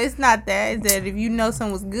 No, it's not that. It's that if you know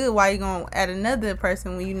someone's good, why you gonna add another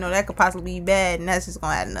person when you know that could possibly be bad, and that's just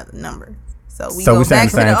gonna add another number. So we So go we saying back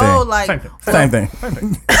to the same the thing. old like. Same thing. Same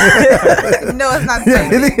thing. No, it's not the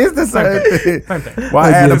same. It is the same thing. Same thing.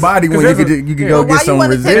 Why add a body when you there's could a- you could yeah. go But why get you some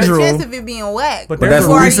want to take a residual? chance of it being whack? But But that's you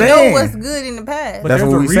what we already saying. know what's good in the past. But That's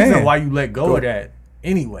there's what a we reason saying. why you let go of that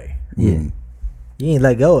anyway. Yeah. You ain't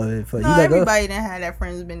let go of it. For, No, you let go. everybody done had that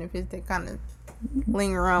friends benefits that kind of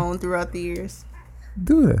linger on throughout the years.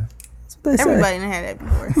 Do that. That's what they say. Everybody done had that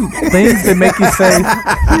before. Things that make you say,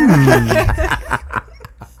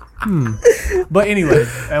 But anyway,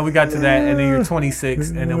 and we got to that, and then you're 26,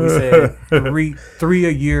 and then we said three a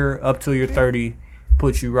year up till you're 30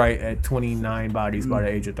 puts you right at 29 bodies by the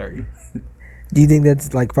age of 30. Do you think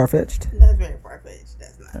that's like far fetched? That's very far fetched.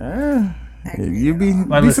 That's not. You be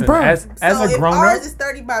Like, be listen, surprised. as So a if grown ours up, is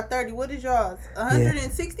 30 by 30, what is y'all's?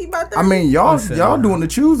 160 by 30? I mean, y'all Listen, doing the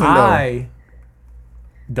choosing though. I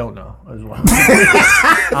don't know as well.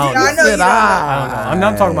 I know you don't know. I don't know. I'm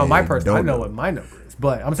not talking about my person. I don't know know. what my number is,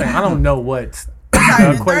 but I'm saying I don't know what higher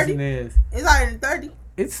the than equation 30? is. It's higher than 30.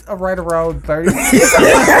 It's right around 30. 30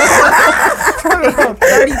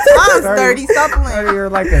 times 30. Stop playing. 30 or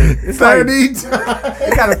like a, it's 30. like,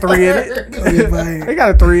 it got a 3 in it. It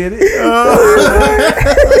got a 3 in it.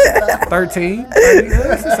 13. 30,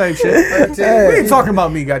 it's the same shit. We ain't talking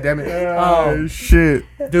about me, goddammit. Oh shit.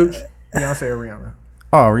 Dude, Beyonce or Rihanna?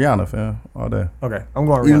 Oh, Rihanna, fam, all day. Okay, I'm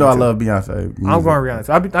going Rihanna. Even though I too. love Beyonce, I'm going Rihanna.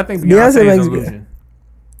 So I think Beyonce Beyonce is makes an good. illusion.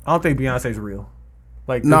 I don't think Beyonce's real.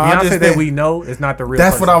 Like the No, I Beyonce just that think- we know is not the real.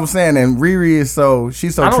 That's person. what I was saying. And Riri is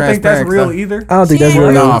she's so I don't think transparent. that's real either. I don't think She that's ain't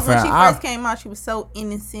really. Nah, real. When fam, she I- first came out, she was so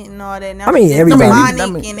innocent and all that. Now I mean, she's everybody- demonic I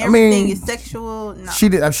mean- and I everything mean, is sexual. No. She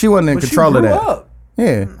wasn't in But she control of grew that. up.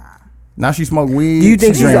 Yeah. Now she smoke weed. Do you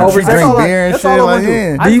think she she's drink, over- she That's drink all I- beer and That's shit? all I Like, want to do.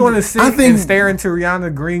 yeah. I just want to sit I think- and stare into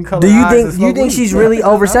Rihanna green color Do you eyes think and smoke you think weed. she's really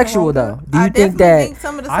over sexual wrong though? with Do I you think definitely that? think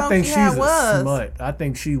some of the I songs think she she's had a was. smut. I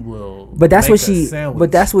think she will. But that's make what a she. sandwich.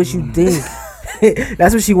 But that's what you think.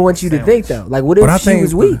 That's what she wants you to think though. Like, what But I if she think,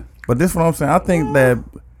 was weak? But this is what I'm saying. I think that.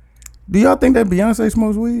 Do y'all think that Beyonce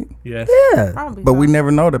smokes weed? Yes. Yeah. Probably But not. we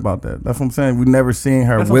never know about that. That's what I'm saying. We never seen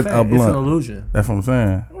her That's what with I'm a saying. It's an blunt. illusion. That's what I'm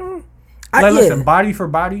saying. I, Like, yeah. listen, body for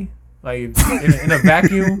body, like in a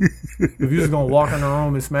vacuum, if you was gonna walk in the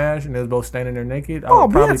room and smash, and they was both standing there naked, I Oh,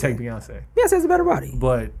 would probably Beyonce. take Beyonce. Beyonce has a better body.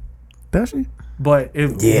 But Does she?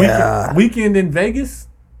 if Yeah. weekend in Vegas,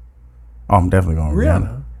 Oh, I'm definitely going Rihanna.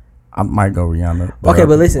 Rihanna. I might go Rihanna. Okay,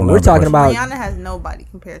 but listen, on we're the other talking question. about. Rihanna has nobody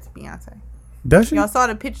compared to Beyonce. Does she? Y'all saw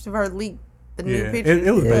the pictures of her leak. The new Yeah, pictures.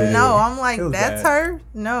 it was bad. No, I'm like, It was that's bad. her?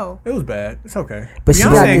 No. It was bad. It's okay. But she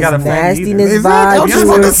Beyonce got ain't this got a fatty either. nastiness Exactly. vibe I'm just to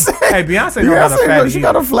about her. to say. Hey, Beyonce don't got a fatty. She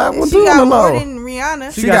got a flat one She too on got the more low. than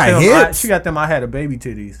Rihanna. She got them, hips. she got them. I had a baby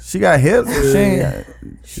titties. She got hips.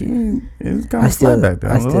 She it's kind I of still, flat back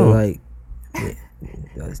there. I on the still low. like.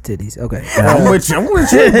 Yeah, those titties. Okay. Yeah, I'm with you. I'm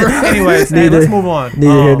with you, bro. Anyways, hey, Neither- let's move on.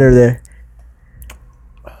 Neither here nor there.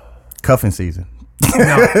 Cuffing season.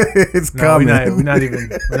 It's No, we're coming. not even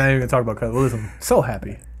gonna talk about cuffing. Listen, so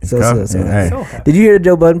happy. So coming. so. Hey. So happy. Did you hear the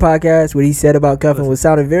Joe Budden podcast? What he said about cuffing was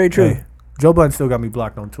sounded very true. Hey, Joe Budden still got me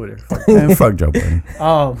blocked on Twitter. Fuck. Man, fuck Joe Budden.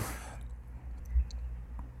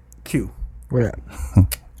 Q, What up?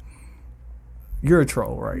 you're a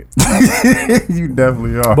troll, right? You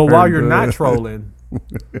definitely are. But while you're dude. not trolling,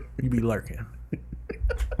 you be lurking.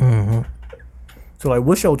 Mm-hmm. So like,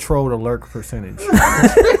 what's your troll to lurk percentage?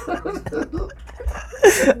 I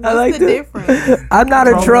like What's the that. difference? I'm not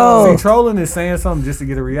a troll. See, trolling is saying something just to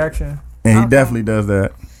get a reaction, And he definitely does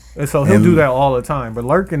that. and so he'll And- do that all the time. But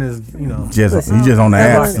lurking is, you know. Just he just on the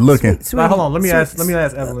apps looking. Like, hold on, let me ask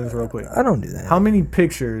Evelyn's real quick. I don't do that. How many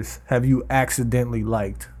pictures have you accidentally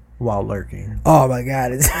liked while lurking? Oh my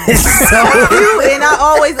god, it's so. And I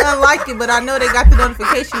always unlike it, but I know they got the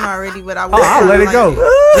notification already. But I Oh, I'll let it go.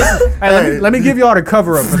 Unlike Hey, let me give y'all the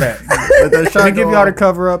cover up for that. Let me give y'all the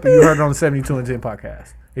cover up, and you heard it on the 72 and 10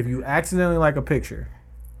 podcast. If you accidentally like a picture,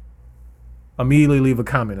 immediately leave a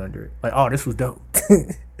comment under it. Like, oh, this was dope.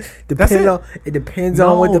 It depends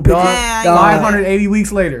on what the dog. picture. Yeah, Dog. 580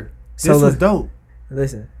 weeks later, So this was look- dope.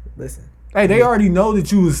 Listen. Hey, they already know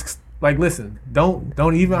that you was like, listen,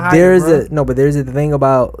 don't even hide There's it, bro. but there's a thing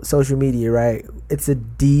about social media, right? It's a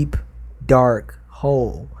deep, dark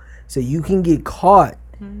hole. So you can get caught.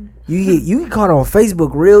 You get caught on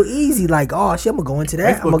Facebook real easy. Like, oh shit, I'm gonna go into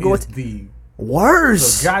that. I'm Facebook gonna go is into the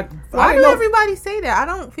worse. God. Why I do know everybody say that? I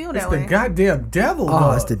don't feel it's that the way. goddamn devil. Oh,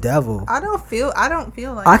 dog. it's the devil. I don't feel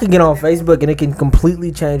like I can get on Facebook and it can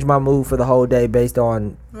completely change my mood for the whole day based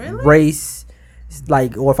on Really? race,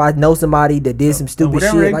 like, or if I know somebody that did some And stupid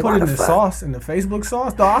whatever shit. they Like, put why in the the fuck? sauce, in the Facebook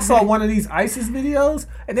sauce, dog. I saw one of these ISIS videos,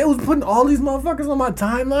 and they was putting all these motherfuckers on my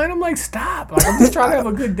timeline. I'm like, stop! Like, I'm just trying to have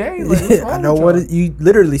a good day. Like, what's wrong I know with what y'all? you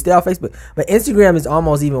literally stay off Facebook, but Instagram is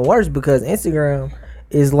almost even worse because Instagram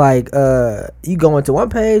is like you go into one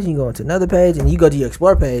page, you go into another page, and you go to your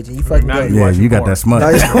explore page, and you fucking now go. you Yeah, watching you got porn. that smut. Now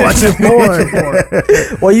you're watching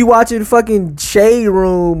porn. Or you watching fucking Shade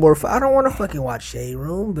Room, or I don't want to fucking watch Shade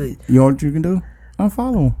Room, but You know what you can do?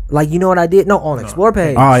 Unfollow him. like, you know what I did? No, on explore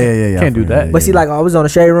page. Oh yeah. Can't do that. But see, like, I was on a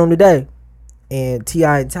Shade Room today, and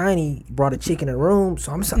T.I. and Tiny brought a chick in the room,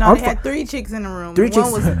 so I'm No, I'm they had 3 chicks in the room. Three One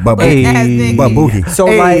chicks. was But butt ass naked. Bookie. so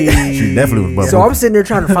like. She definitely was. So I'm sitting there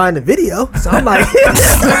trying to find the video. So I'm like,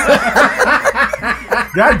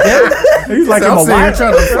 God damn it! He's like, I'm I'm a sitting here Wi-Fi.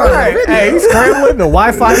 trying to find the Hey, he's scrambling. The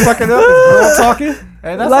Wi-Fi fucking up. His girl talking.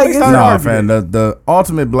 Hey, that's Like, like, it's- Nah, man. The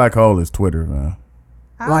ultimate black hole is Twitter, man.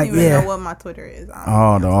 I don't Like, even yeah. know what my Twitter is.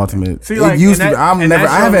 Oh, the ultimate. See, it like, used and to. that- I'm and never.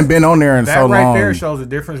 that I haven't shows- been on there in That so right long. there shows the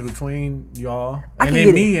difference between y'all I and can then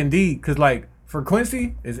get me and D. Because like for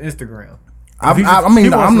Quincy, it's Instagram. I He just- mean, he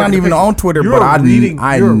wants I'm to not look at even the on pictures. Twitter, You're but a reading, you're a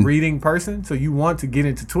I reading person, so you want to get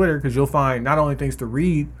into Twitter because you'll find not only things to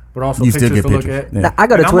read, but also You still pictures get to look pictures. at. Yeah. Now, I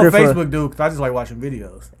go to And Twitter I'm a for Facebook dude because I just like watching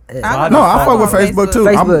videos. I No, I fuck with on Facebook too.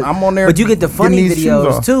 Facebook. I'm on there. But you get the funny getting these shoes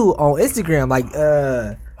videos off. too on Instagram, like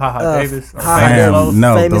Haha Davis. or Ha Ha Famous Davis. Lowe's.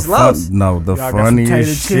 No, Famous the Lowe's. the Y'all got some funniest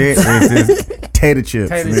tater shit is this tater chips.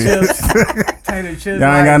 Tater man. chips. Tater chips.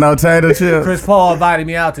 Y'all ain't got no tater chips. Chris Paul invited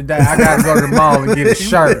me out today. I gotta go to the mall and get a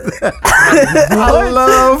shirt. I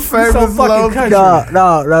love so Famous fucking Lowe's. country.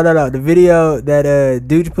 no. The video that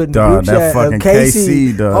dude put in the Dog, group that chat fucking of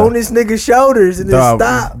Casey KC, dog. on this nigga's shoulders and then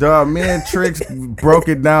stop. Dog, me and Trix broke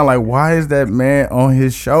it down like, why is that man on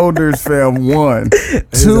his shoulders, fam? One,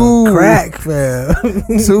 two, Crack, fam.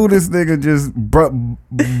 two. This nigga just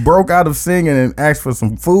broke out of singing and asked for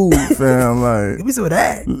some food, fam. Like, Give me some of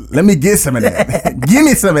that. let me get some of that. Give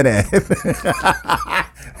me some of that.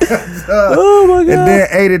 Oh my god. And then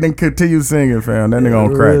ate it and continued singing, fam. That nigga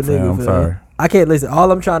on crack, Real fam. nigga, I'm fam. sorry. I can't listen.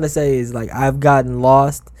 All I'm trying to say is like I've gotten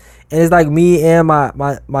lost, and it's like me and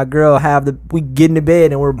my girl we get into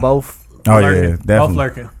bed and we're both Oh Lurking. yeah, Both definitely.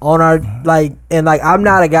 lurking. on our like, and like I'm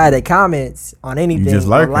not a guy that comments on anything You just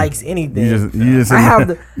or lurking. likes anything. You just I in have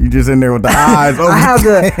there, you just in there with the eyes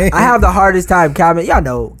open. I have the hardest time y'all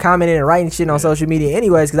know, commenting and writing shit on social media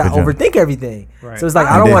anyways because I Good job. overthink everything. Right. So it's like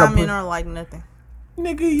I I don't don't want comment to. or like nothing.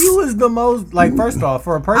 Nigga, you is the most like. First off,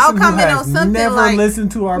 for a I'll person who comment has on something never like-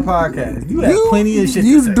 listened to our podcast, you have plenty of shit.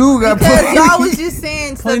 You to say. do got Because plenty. y'all was just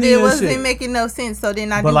saying stuff Plenty that of wasn't shit. making no sense. So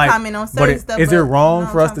then I But do like, comment on but certain stuff. is it but wrong you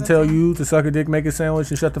know for us what to I'm tell saying? you to suck a dick, make a sandwich,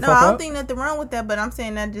 and shut the No, fuck I don't up? think nothing wrong with that. But I'm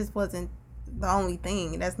saying that just wasn't the only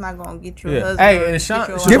thing. That's not gonna get you a Yeah. husband. Hey, or and get Sean-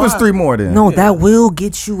 you a Sean- Give wife. us 3 more then. No, that will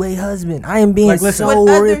get you a husband. I am being Like, listen. so What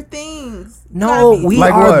other worried. things? No, we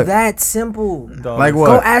Like are what? that simple. Dog, Like Go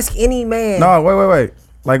what? ask any man. No, wait.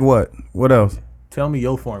 Like what? What else? Tell me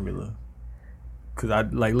your formula. Cause I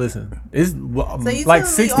like listen. It's So you like telling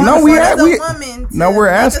 60. me No, all we of had- a we- woman no, to we're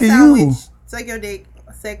make a asking you. sandwich, suck your dick,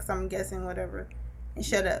 sex. I'm guessing whatever.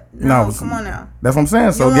 Shut up. No, No, come on now. That's what I'm saying.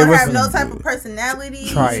 You So don't give us. have no type of personality.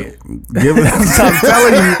 Try it. Give us. I'm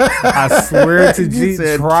telling you, I swear to You G,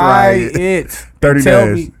 said try try it. 30 Tell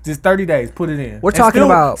days. me, just 30 days. Put it in. We're And talking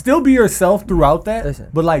about- still be yourself throughout that. Listen.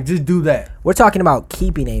 But like, just do that. We're talking about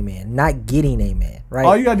keeping a man, not getting a man, right?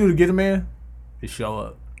 All you gotta do to get a man is show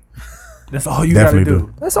up. That's all you Definitely gotta do.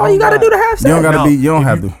 do. That's all you gotta do to have sex. You don't gotta No, be. You don't if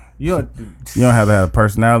have you- to. You don't, You don't have to have a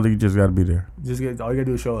personality. You just gotta be there. just get. All you gotta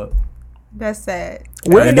do is show up. That's sad.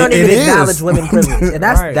 Women It- don't it even is. acknowledge women privilege, and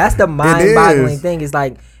that's Right. that's the mind-boggling is. thing. Is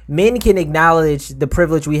like men can acknowledge the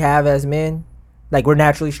privilege we have as men. Like we're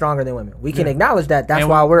naturally stronger than women. We can acknowledge that. That's And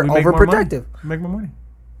why we're we make more money. overprotective. Make more money.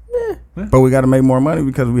 But we got to make more money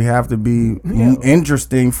because we have to be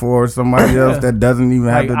interesting for somebody else that doesn't even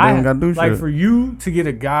have to. They don't got to do like shit. for you to get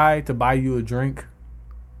a guy to buy you a drink,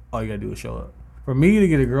 all you gotta do is show up. For me to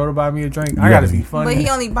get a girl to buy me a drink, I gotta gotta be be- funny. But he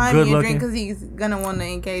only buying good me a looking. drink because he's gonna want to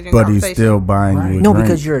engage in But conversation. he's still buying you a No, drink.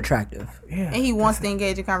 because you're attractive. and he wants to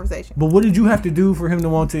engage in conversation. But what did you have to do for him to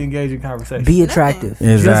want to engage in conversation? Be attractive.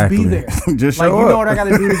 Exactly. Just be there. Just Like, show you up. know what I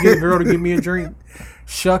gotta do to get a girl to give me a drink?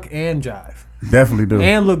 Shuck and jive. Definitely do.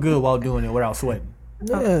 And look good while doing it without sweating.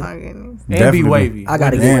 Oh Yeah. my goodness. And Definitely be do. wavy. I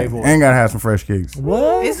gotta With get- the and, wave and gotta have some fresh kicks.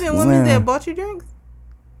 What? It's been women Man. that bought you drinks.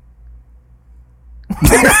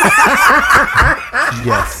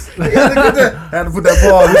 Yes. Had to put that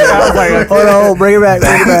pause. Hold on, bring it back.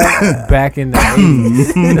 Bring it back. Back in the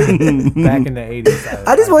 80s. Back in the 80s.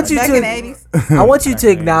 I just want you Back to. in the 80s. I want you to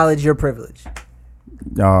acknowledge your privilege.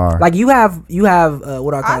 Like you have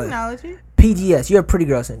what I I call it, acknowledge it. PGS. You have pretty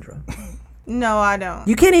girl syndrome. No, I don't.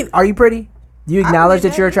 You can't even. Are you pretty? Do you I acknowledge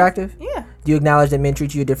believe that you're that. attractive? Yeah, Do you acknowledge that men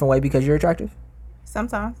treat you a different way because you're attractive?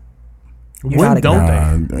 sometimes. You're When not don't they?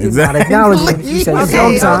 You're not Exactly. acknowledging. You say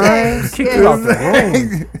Okay, sometimes. Kick you out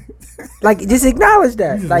the room. Like just acknowledge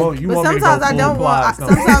that. You just Like want- you But want me to go sometimes I full don't want. plies, don't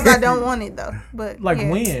you? Sometimes I don't want it though. But Like yeah.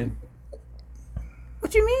 when?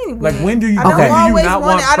 What you mean? Like when do you? I don't Okay. When do you always not want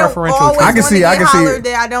want it. I don't preferential always treatment? I can want see- to get I can see- hollered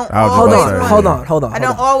at. I don't I was hold about always to say. on, want hold it. on, hold on. I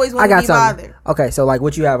don't hold on. always want I to got be something. bothered. Okay, so like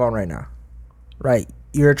what you have on right now, right?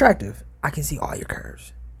 You're attractive. I can see all your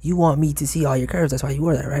curves. You want me to see all your curves. That's why you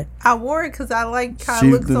wore that, right? I wore it because I like how She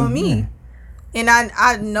it looks do- on me. yeah. And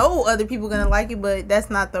I know other people gonna like it, but that's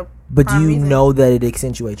not the. But do prime you reason. know that it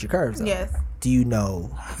accentuates your curves? Though? Yes. Do you know,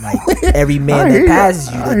 like every man I hear that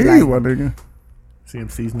passes you, I that hear you, like, my nigga. See him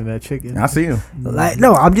seasoning that chicken. I see him. like,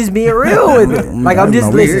 no, I'm just being real with it. Like I'm just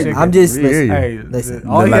No, we hear listening. you. I'm just We hear listening. you. Hey, Listen,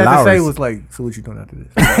 all he the had to say Lowry's. was like, "So what you doing after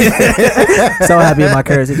this?" So happy in my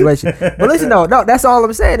current situation. But listen, no, that's all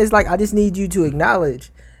I'm saying. It's like I just need you to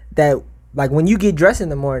acknowledge that, like when you get dressed in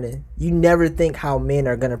the morning, you never think how men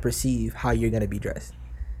are gonna perceive how you're gonna be dressed.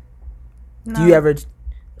 No, Do you ever?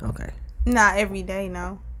 Okay. Not every day,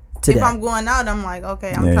 no. Today, If I'm going out, I'm like,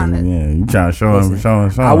 okay, I'm Yeah, trying to. yeah. You trying to show him, show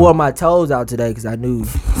him. I wore my toes out today because I knew.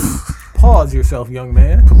 Pause yourself, young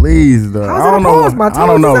man. Please, though. How's I it don't a know. pause? My I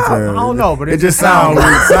don't know. toes is out. fam. I don't know, but it just sounds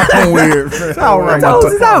weird. Sound all right. My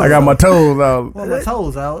Toes is out. I got my toes out. Well, my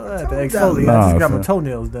toes out. I had to Toes out. exfoliate. Nah, I just got my fam.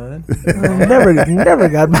 toenails done. never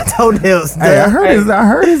got my toenails done. Hey, I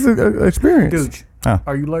heard his experience. Dude, Huh.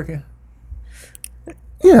 are you lurking?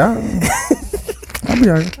 Yeah. I'll be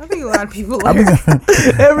alright. I think a lot of people I'll be, are.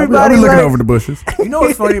 I'll Everybody be looking like, over the bushes. You know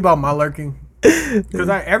what's funny about my lurking? Because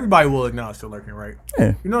everybody will acknowledge they're lurking, right?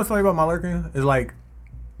 Yeah. You know what's funny about my lurking is like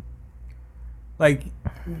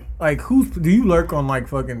who's do you lurk on like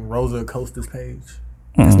fucking Rosa Acosta's page?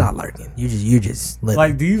 it's not lurking. You just living.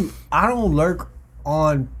 Like, do you? I don't lurk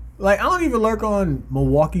on. Like, I don't even lurk on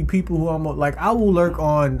Milwaukee people who I'm like. I will lurk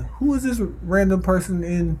on who is this random person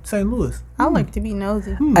in St. Louis? I like to be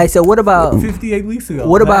nosy. Hey, so what about 58 weeks ago.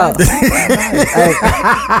 what about Man. hey,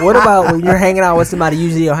 what about when you're hanging out with somebody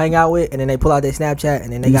usually you'll hang out with and then they pull out their Snapchat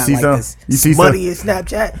and then they You got see like some- this you see money in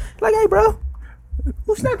Snapchat? Like, hey, bro,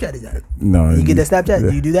 whose Snapchat is that? No. You get that Snapchat? Yeah.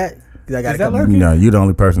 Do you do that? 'Cause I got Is a that couple. lurking? No, you the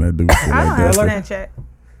only person that do shit I don't like have that. Snapchat.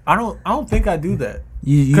 I don't think I do that.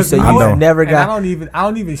 You 'Cause so I you don't. never And got. I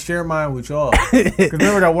don't even share mine with y'all. Because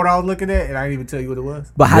remember that what I was looking at, and I didn't even tell you what it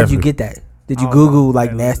was. But how'd you Definitely. get that? Did you Oh, Google like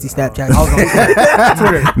man, nasty Snapchat? I was on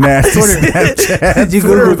Twitter. Nasty Twitter. Snapchat. Did you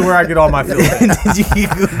Twitter is Google? where I get all my filth. Did you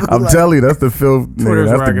Google? I'm telling you, that's the filth. Twitter's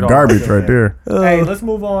Nigga, where I that's get the all garbage my right there. Hey, let's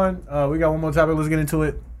move on. We got one more topic. Let's get into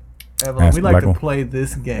it. Evelyn, Ask we a like black to one. play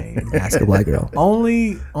this game Ask a black girl.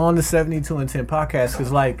 only on the 72 and 10 podcast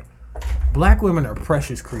because, like, black women are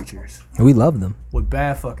precious creatures We love them. with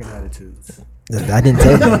bad fucking attitudes. I didn't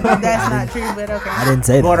say that. That's not true, but okay. I didn't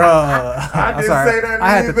say But that. I'm sorry. I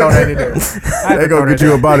had to throw that in there. I had They to gonna throw get that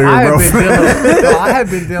you in. up outta here, I bro. have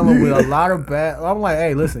been dealing with a lot of bad. I'm like,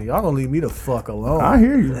 hey, listen, y'all gonna leave me the fuck alone. I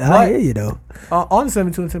hear you. I hear you though. On the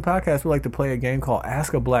 72 and 10 podcast, we like to play a game called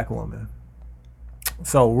Ask a Black Woman.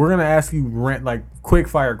 So we're gonna ask you like quick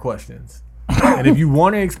fire questions, and if you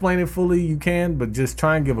want to explain it fully, you can. But just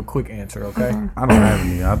try and give a quick answer, okay? I don't have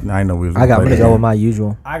any. I know we was. I got play to that go game. with my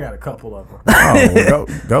usual. I got a couple of them. Oh,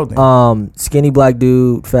 go then. Skinny black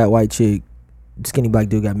dude, fat white chick. Skinny black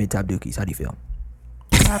dude got mid top dookies. How do you feel?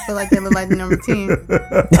 I feel like they look like the number 10.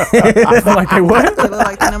 I feel like they what? They look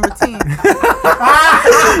like the number 10.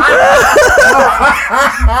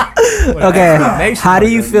 Okay, how do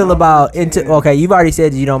you feel about okay, you've already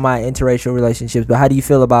said you don't mind interracial relationships, but how do you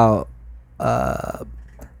feel about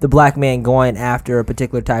the black man going after a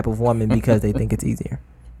particular type of woman because they think it's easier?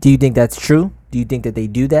 Do you think that's true? Do you think that they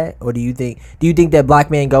do that, or do you think that black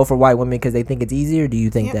men go for white women because they think it's easier? Or do you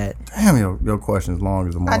think that? Damn, your question's long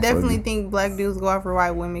as a motherfucker. I definitely think black dudes go after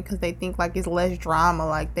white women because they think like it's less drama.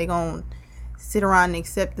 Like they gonna sit around and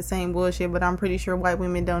accept the same bullshit. But I'm pretty sure white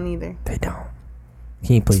women don't either. They don't.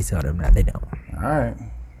 Can you please tell them that they don't? All right.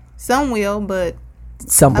 Some will, but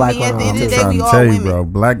Some black at the women. end of I'm the just day, trying we to all tell you, women. bro.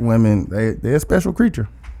 Black women, they're a special creature.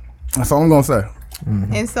 That's all I'm gonna say.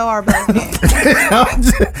 And so are black men. That's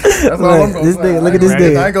all I'm gonna This say. nigga, look at I this ain't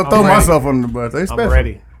gonna- nigga. I ain't gonna I'm throw ready. myself under the bus. They special. I'm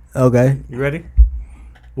ready. Okay. You ready?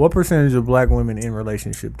 What percentage of black women in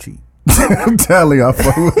relationship cheat? I'm telling you, I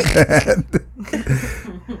fuck with that.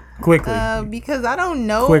 Quickly. Because I don't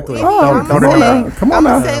know. Quickly. any. Oh, I'm come gonna on say- now. Come on I'm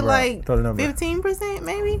gonna now. say Throw the like number. 15%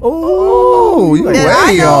 maybe. Oh, you That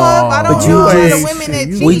I way know of. I off. don't But know you the just- women that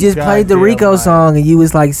you- cheat. We just played the Goddamn Rico right. song, and you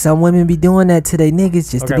was like, "Some women be doing that to their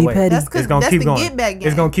niggas just to Okay, be wait. petty." That's 'cause It's gonna that's keep the going. get back game.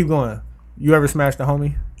 It's gonna keep going. You ever smashed a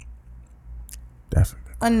homie? That's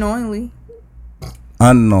Unknowingly.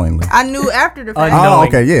 unknowingly. I knew after the fact. Oh,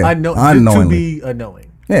 okay, yeah. To be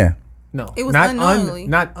annoying. Yeah. No, It was not unknowingly.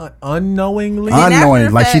 unknowingly. after Unknowingly.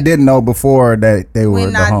 the Like she fact- didn't know before that they were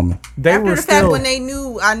When the I- homie. They After were the still. fact when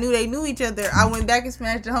I knew they knew each other, I went back and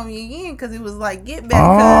smashed the homie again because it was like get back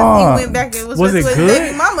because he went back and was Was with it his good?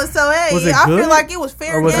 baby mama. So hey, Was it I good? feel like it was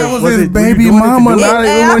fair Or was it- game. Was Was his it- were you baby doing it mama, together? not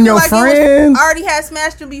Hey, I even feel your like friend? I already had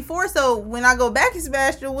smashed him before, so when I go back and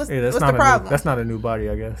smashed him, what's Yeah, that's the not problem? that's not a new body,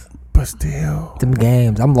 I guess. But still, Them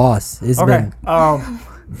games, I'm lost. It's Okay. been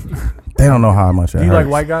they don't know how much it Do you hurts.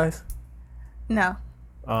 like white guys? No,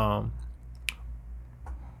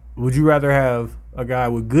 Would you rather have a guy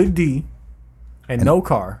with good D and no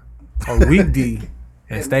car, or weak D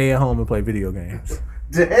and stay at home and play video games?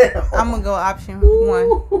 I'm gonna go option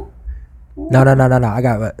one. no. I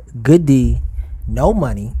got a good D, no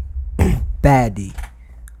money, bad D,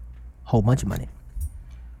 whole bunch of money,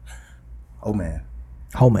 Oh man.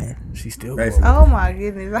 whole man. She still. Basically. Oh my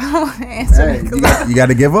goodness, I don't want to answer Hey, that. you got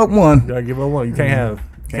to give up one. You gotta give her one. You can't have.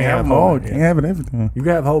 Can't have them all. Can't have it everything. You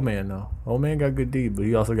can have whole man though. Whole man got good D, but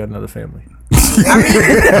he also got another family.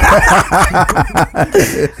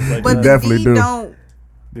 But the definitely D do. don't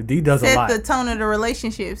The D does a set lot. the tone of the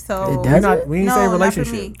relationship. So It We does. not. We ain't No, say not for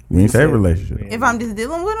relationship. me. We ain't say relationship. if I'm just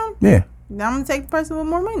dealing with him, Yeah. then I'm gonna take the person with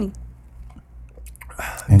more money. Do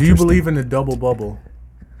you Interesting. believe in the double bubble?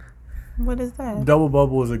 What is that? Double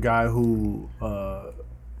bubble is a guy who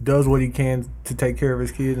does what he can to take care of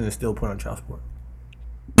his kids and is still put on child support.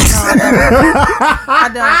 I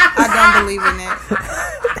don't believe in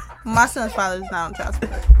that. My son's father is not on child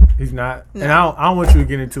support. He's not, No. and I don't want you to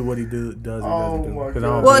get into what he does or doesn't do. my 'Cause I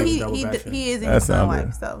don't Well, believe in double back shit. he is in That his son's sounded-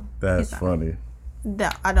 life, so That's he's not. funny. No,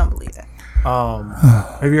 I don't believe that.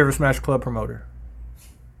 Have you ever smashed club promoter?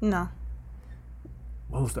 No,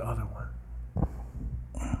 What was the other one?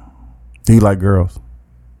 Do you like girls?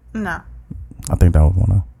 no, I think that was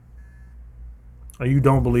one of. Or you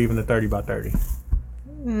don't believe in the 30 by 30?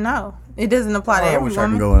 no. It doesn't apply to I every wish I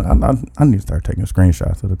could woman. go in. I need to start taking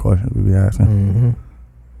screenshots of the questions we be asking.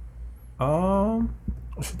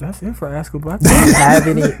 That's it for Ask a Black Do Man. you have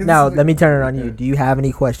any? Now let me turn it on you. Do you have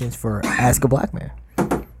any questions for Ask a Black Man?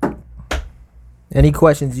 Any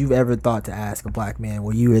questions you've ever thought to ask a black man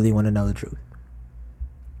where you really want to know the truth?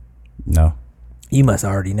 No. You must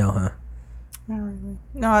already know, huh? Not really.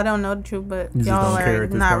 No, I don't know the truth, but You just y'all don't care are at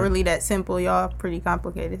this not point? really that simple. Y'all are pretty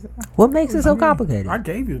complicated. What makes it so complicated? I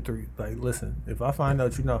gave you 3. Like, listen, if I find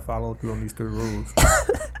out you're not following through on these 3 rules,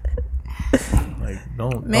 like,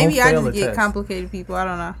 don't. Maybe don't I fail just a get test. complicated people. I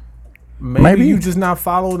don't know. Maybe you just not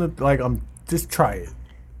following it. Like, just try it.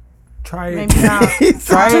 Try it. Maybe I'll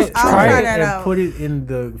Try it. I'll Try try it that and out. put it in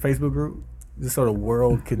the Facebook group, just so the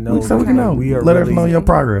world can know. So we like, know. we are Let us really- know your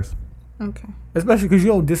progress. Okay. Especially because you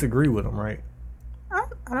don't disagree with them, right?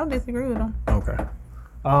 I don't disagree with them. Okay.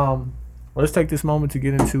 Let's take this moment to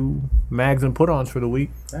get into mags and put-ons for the week.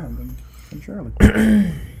 Surely.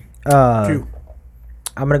 Q.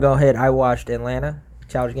 I'm gonna go ahead. I watched Atlanta,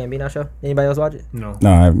 Childish Gambino show. Anybody else watch it? No.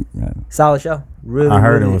 No, Solid show. Really, I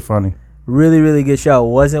heard it really, was funny. Really, really good show.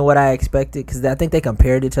 Wasn't what I expected because I think they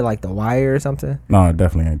compared it to like The Wire or something. No, it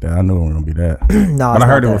definitely ain't that. I knew it was gonna be that. No, But I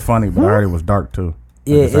heard it that. was funny, but I heard it was dark too.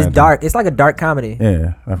 Yeah, At the it's same dark. It's like a dark comedy. time. Yeah.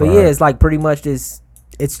 that's But what I yeah, heard. it's like pretty much this.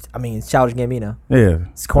 It's Childish Gambino. Yeah.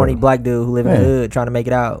 It's corny black dude who live in the Yeah. hood trying to make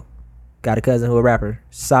it out. Got a cousin who a rapper.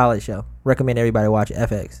 Solid show. Recommend everybody watch it.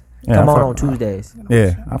 FX. Yeah, Come I fuck- on Tuesdays.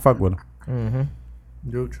 Yeah, I fuck with him.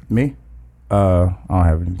 Mm-hmm. Dude. Me? I don't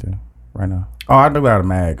have anything right now. Oh, I do got a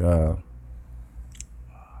mag. What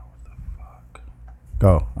the fuck?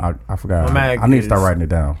 Go. I forgot. My mag I need to start is- writing it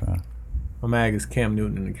down, fam. My mag is Cam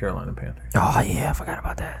Newton and the Carolina Panthers. Oh yeah, I forgot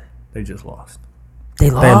about that. They just lost. They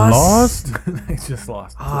lost? They just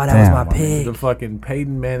lost. Oh, that Damn, was my pick. The fucking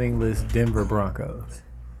Peyton Manning-less Denver Broncos.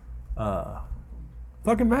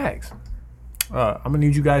 Fucking Mags. I'm gonna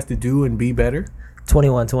need you guys to do and be better.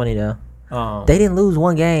 21-20 though. They didn't lose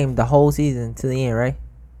one game the whole season to the end, right?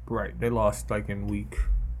 Right. They lost like in week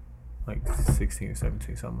 16 or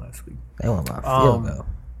 17, something last week. They won by a field goal.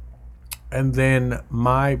 And then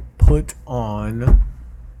my put on.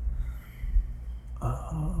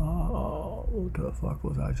 What the fuck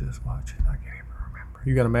was I just watching? I can't even remember.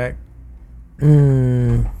 You got a Mac?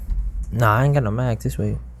 Nah, I ain't got no max this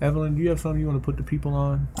week. Evelyn, do you have something you want to put the people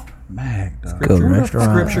on? Mag, dog. Go to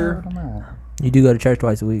restaurant. Scripture. You do go to church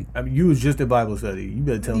twice a week. I mean, you was just at Bible study. You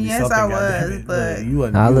better tell me Yes, something. I goddamn was, it. but- Like, you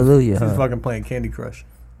wasn't. Hallelujah, She was huh? fucking playing Candy Crush.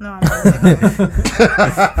 No, I'm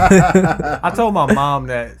I told my mom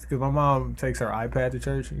that because my mom takes her iPad to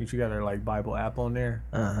church and she got her like Bible app on there.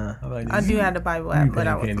 Uh-huh. I'm like, I do have the Bible you app, but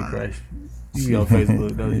I playing was Candy on it. Crush. You be on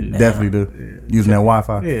Facebook, don't you? Definitely do. Using that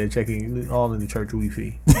Wi-Fi. Yeah, checking all in the church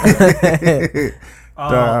Wi-Fi.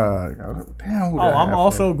 Dog. Damn, who Oh, that I'm half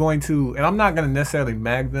also going to, and I'm not going to necessarily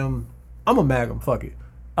mag them. I'm going to mag them. Fuck it.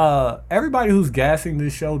 Everybody who's gassing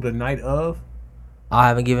this show the night of, I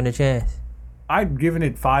haven't given it a chance. I've given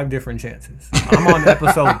it 5 different chances. I'm on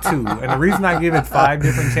episode 2, and the reason I give it 5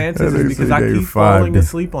 different chances is because I keep falling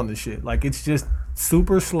asleep on the shit. Like it's just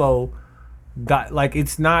super slow. Like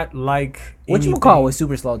it's not like What you anything- call was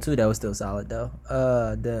super slow too. That was still solid though.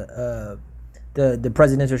 The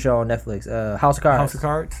presidential show on Netflix, House of Cards. House of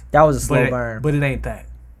Cards. That was a slow But burn. but it ain't that.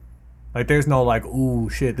 Like there's no like ooh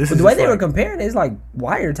shit. This But is the way just they were like, comparing it is like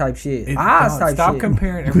Wire type shit, it- Oz dog, type stop shit.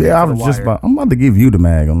 comparing everything. Yeah, I to was The just Wire. about. I'm about to give you the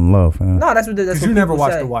mag on love, fam. No, that's what that's Because what you never people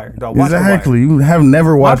watched say. The Wire. Dog, watch Exactly. The Wire. You have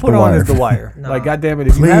never My watched put The on Wire. is The Wire. No. Like goddamn it,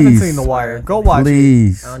 if you haven't Please. seen The Wire, go watch it.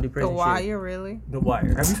 Please. I don't do The prison shit. Wire, really? The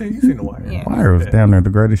Wire. Have you seen The Wire? Yeah. Wire was down there the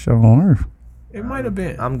greatest show on earth. It might have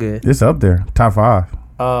been. I'm good. It's up there, top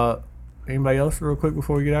 5. Anybody else, real quick,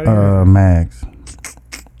 before we get out of here? Mags.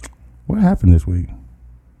 What happened this week?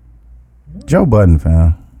 Joe Budden,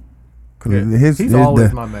 fam. 'Cause Yeah. He's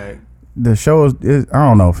always my mag. the show is I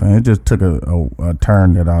don't know, fam. It just took a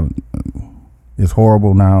turn that it's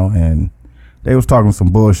horrible now, and they was talking some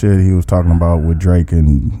bullshit. He was talking about with Drake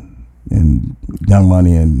and Young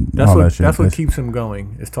Money and That's all what that shit. that's what keeps him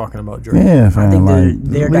going. Is talking about Drake. Yeah, I fam. think Like,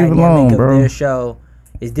 their leave it dynamic alone, of bro. their show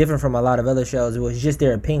is different from a lot of other shows. It was just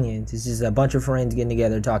their opinions. It's just a bunch of friends getting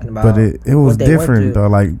together talking about. But it was what they went different through. though.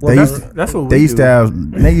 Like Well, That's what they we used do. to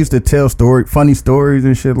have. They used to tell funny stories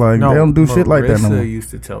and shit. Like they don't do shit like that no Marissa more. used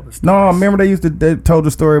to tell the stories. No, I remember they told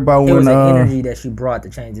the story about It when was an energy that she brought to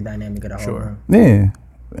change the dynamic of the whole Sure. room. yeah.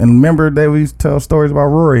 And remember they used to tell stories about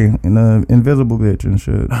Rory and the invisible bitch and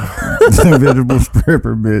shit. Invisible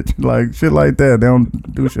stripper bitch. Like shit like that. They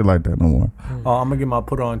don't do shit like that no more. Oh, I'm gonna get my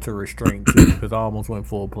put on to restraint too because I almost went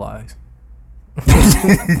full plies.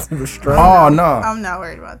 Oh no. I'm not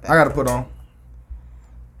worried about that. I gotta put on.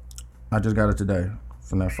 I just got it today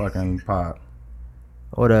from that fucking pod.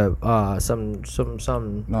 Or the some.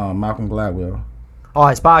 No, Malcolm Gladwell. Oh,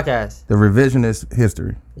 his podcast. The Revisionist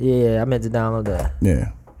History. Yeah, I meant to download that.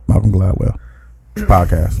 Yeah. Malcolm Gladwell.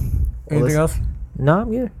 Podcast. Anything else? No,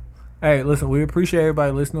 I'm good. Hey, listen, we appreciate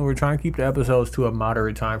everybody listening. We're trying to keep the episodes to a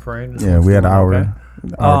moderate time frame. This Yeah, one's we had doing an hour. okay.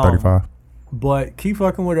 Hour 35. But keep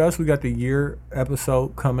fucking with us. We got the year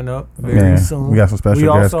episode coming up very Yeah, soon. we got some special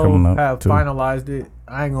we guests also coming up, have too. finalized it.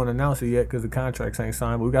 I ain't gonna announce it yet because the contracts ain't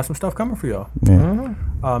signed. But we got some stuff coming for y'all.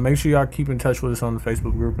 Yeah. Make sure y'all keep in touch with us on the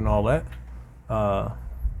Facebook group and all that.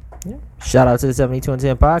 Shout out to the 72 and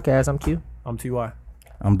 10 podcast. I'm Q. I'm Ty.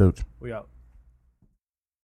 I'm Dooch. We out.